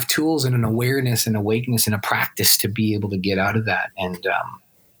I have tools and an awareness and awakeness and a practice to be able to get out of that. And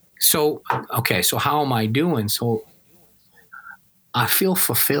so how am I doing? So I feel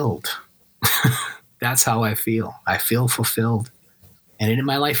fulfilled. That's how I feel. I feel fulfilled. And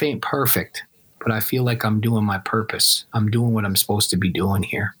my life ain't perfect, but I feel like I'm doing my purpose. I'm doing what I'm supposed to be doing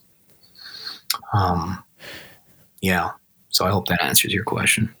here. So I hope that answers your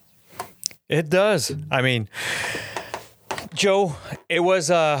question. It does. I mean, Joe, it was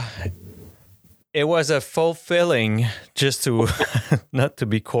a fulfilling, just to not to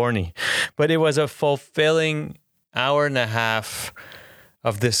be corny, but it was a fulfilling hour and a half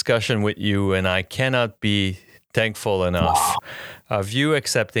of discussion with you, and I cannot be thankful enough of you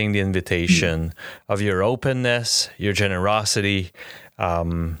accepting the invitation, of your openness, your generosity.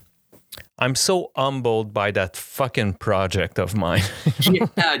 I'm so humbled by that fucking project of mine.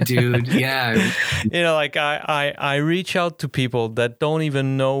 Yeah, dude. Yeah. Like I reach out to people that don't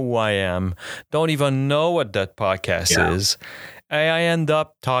even know who I am, don't even know what that podcast is. I end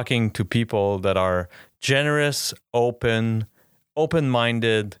up talking to people that are generous,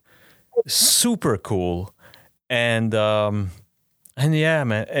 open-minded, super cool. And yeah,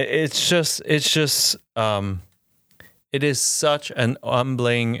 man, it is such an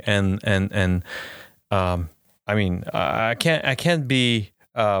humbling and I mean, I can't be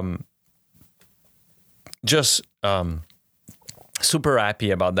just super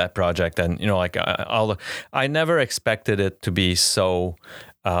happy about that project. And like I never expected it to be so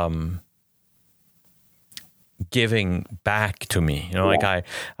giving back to me. Like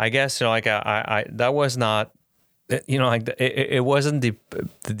I guess like I that was not. Like it wasn't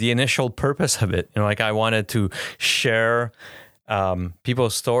the initial purpose of it. Like I wanted to share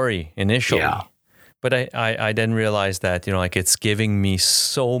people's story initially, but I didn't realize that like it's giving me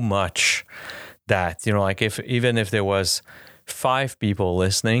so much that like even if there was 5 people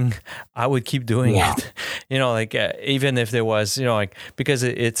listening, I would keep doing it. Like even if there was like, because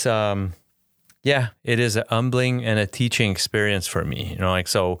it's it is a humbling and a teaching experience for me. Like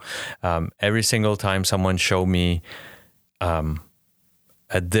so every single time someone showed me a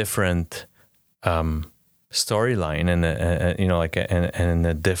different storyline and like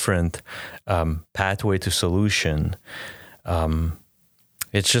a different pathway to solution,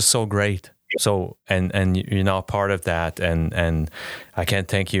 it's just so great. So and you're now part of that, and I can't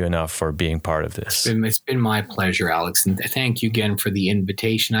thank you enough for being part of this. It's been my pleasure, Alex, and thank you again for the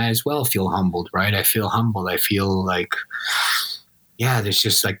invitation. I as well feel humbled, right? I feel humbled. I feel like, there's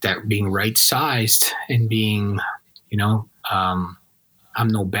just like that being right-sized and being, I'm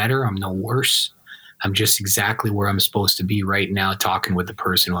no better, I'm no worse. I'm just exactly where I'm supposed to be right now, talking with the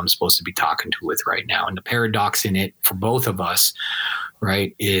person who I'm supposed to be talking to with right now. And the paradox in it for both of us,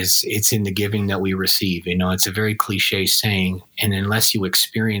 right, is it's in the giving that we receive. It's a very cliche saying, and unless you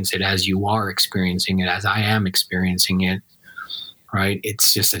experience it as you are experiencing it, as I am experiencing it, right,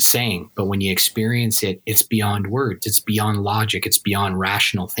 it's just a saying. But when you experience it, it's beyond words, it's beyond logic, it's beyond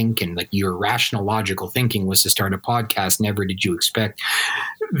rational thinking. Like your rational, logical thinking was to start a podcast. Never did you expect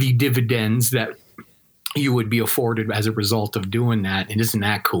the dividends that you would be afforded as a result of doing that. And isn't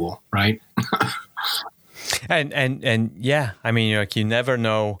that cool, right? And yeah, I mean, like you never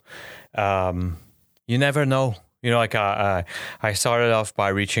know. Like I started off by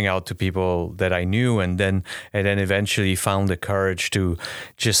reaching out to people that I knew, and then eventually found the courage to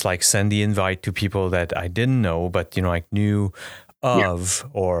just like send the invite to people that I didn't know, but like knew of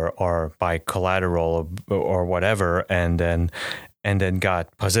or by collateral or whatever, and then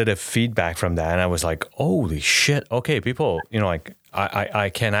got positive feedback from that. And I was like, holy shit, okay, people, like I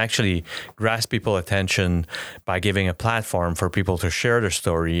can actually grasp people's attention by giving a platform for people to share their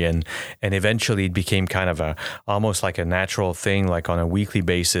story. And eventually it became kind of almost like a natural thing. Like on a weekly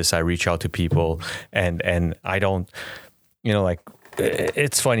basis, I reach out to people and I don't, like,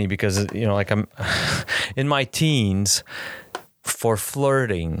 it's funny because, like I'm in my teens for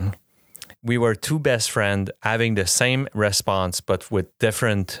flirting, we were 2 best friends having the same response, but with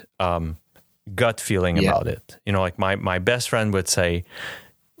different gut feeling about it. Like my best friend would say,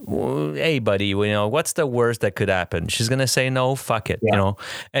 well, hey, buddy, what's the worst that could happen? She's going to say, no, fuck it,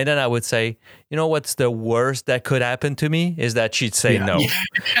 And then I would say, what's the worst that could happen to me is that she'd say no.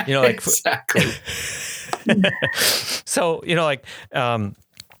 Like exactly. So, like,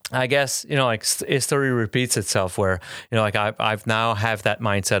 I guess, like history repeats itself where, like I've now have that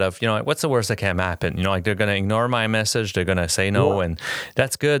mindset of, what's the worst that can happen? Like they're going to ignore my message. They're going to say no. And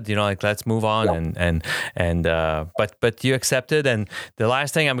that's good. Like let's move on. But you accept it. And the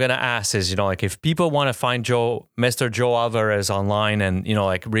last thing I'm going to ask is, like if people want to find Mr. Joe Alvarez online and,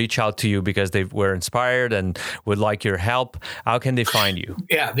 like reach out to you because they were inspired and would like your help, how can they find you?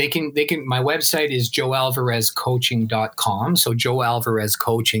 Yeah, they can, my website is joealvarezcoaching.com. So Joe Alvarez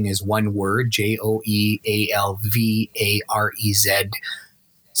Coaching is one word, JoeAlvarezCoaching.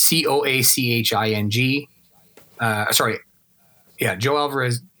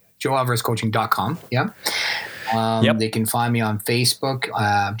 joealvarezcoaching.com. Yeah. They can find me on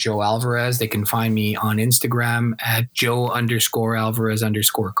Facebook, Joe Alvarez. They can find me on Instagram at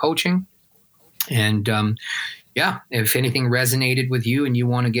Joe_Alvarez_coaching. And if anything resonated with you and you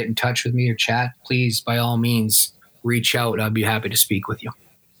want to get in touch with me or chat, please, by all means, reach out. I'd be happy to speak with you.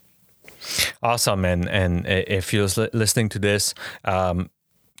 Awesome. And if you're listening to this,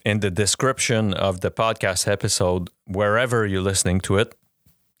 in the description of the podcast episode, wherever you're listening to it,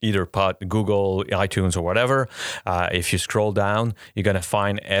 either Google, iTunes, or whatever. If you scroll down, you're going to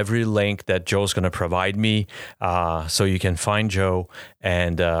find every link that Joe's going to provide me, so you can find Joe.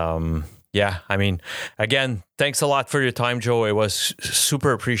 And yeah, I mean, again, thanks a lot for your time, Joe. It was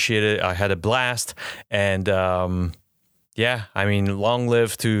super appreciated. I had a blast. And yeah, I mean, long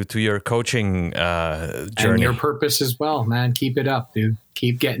live to your coaching journey. And your purpose as well, man. Keep it up, dude.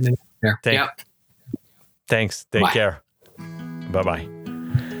 Keep getting it there. Thanks. Take care. Bye-bye.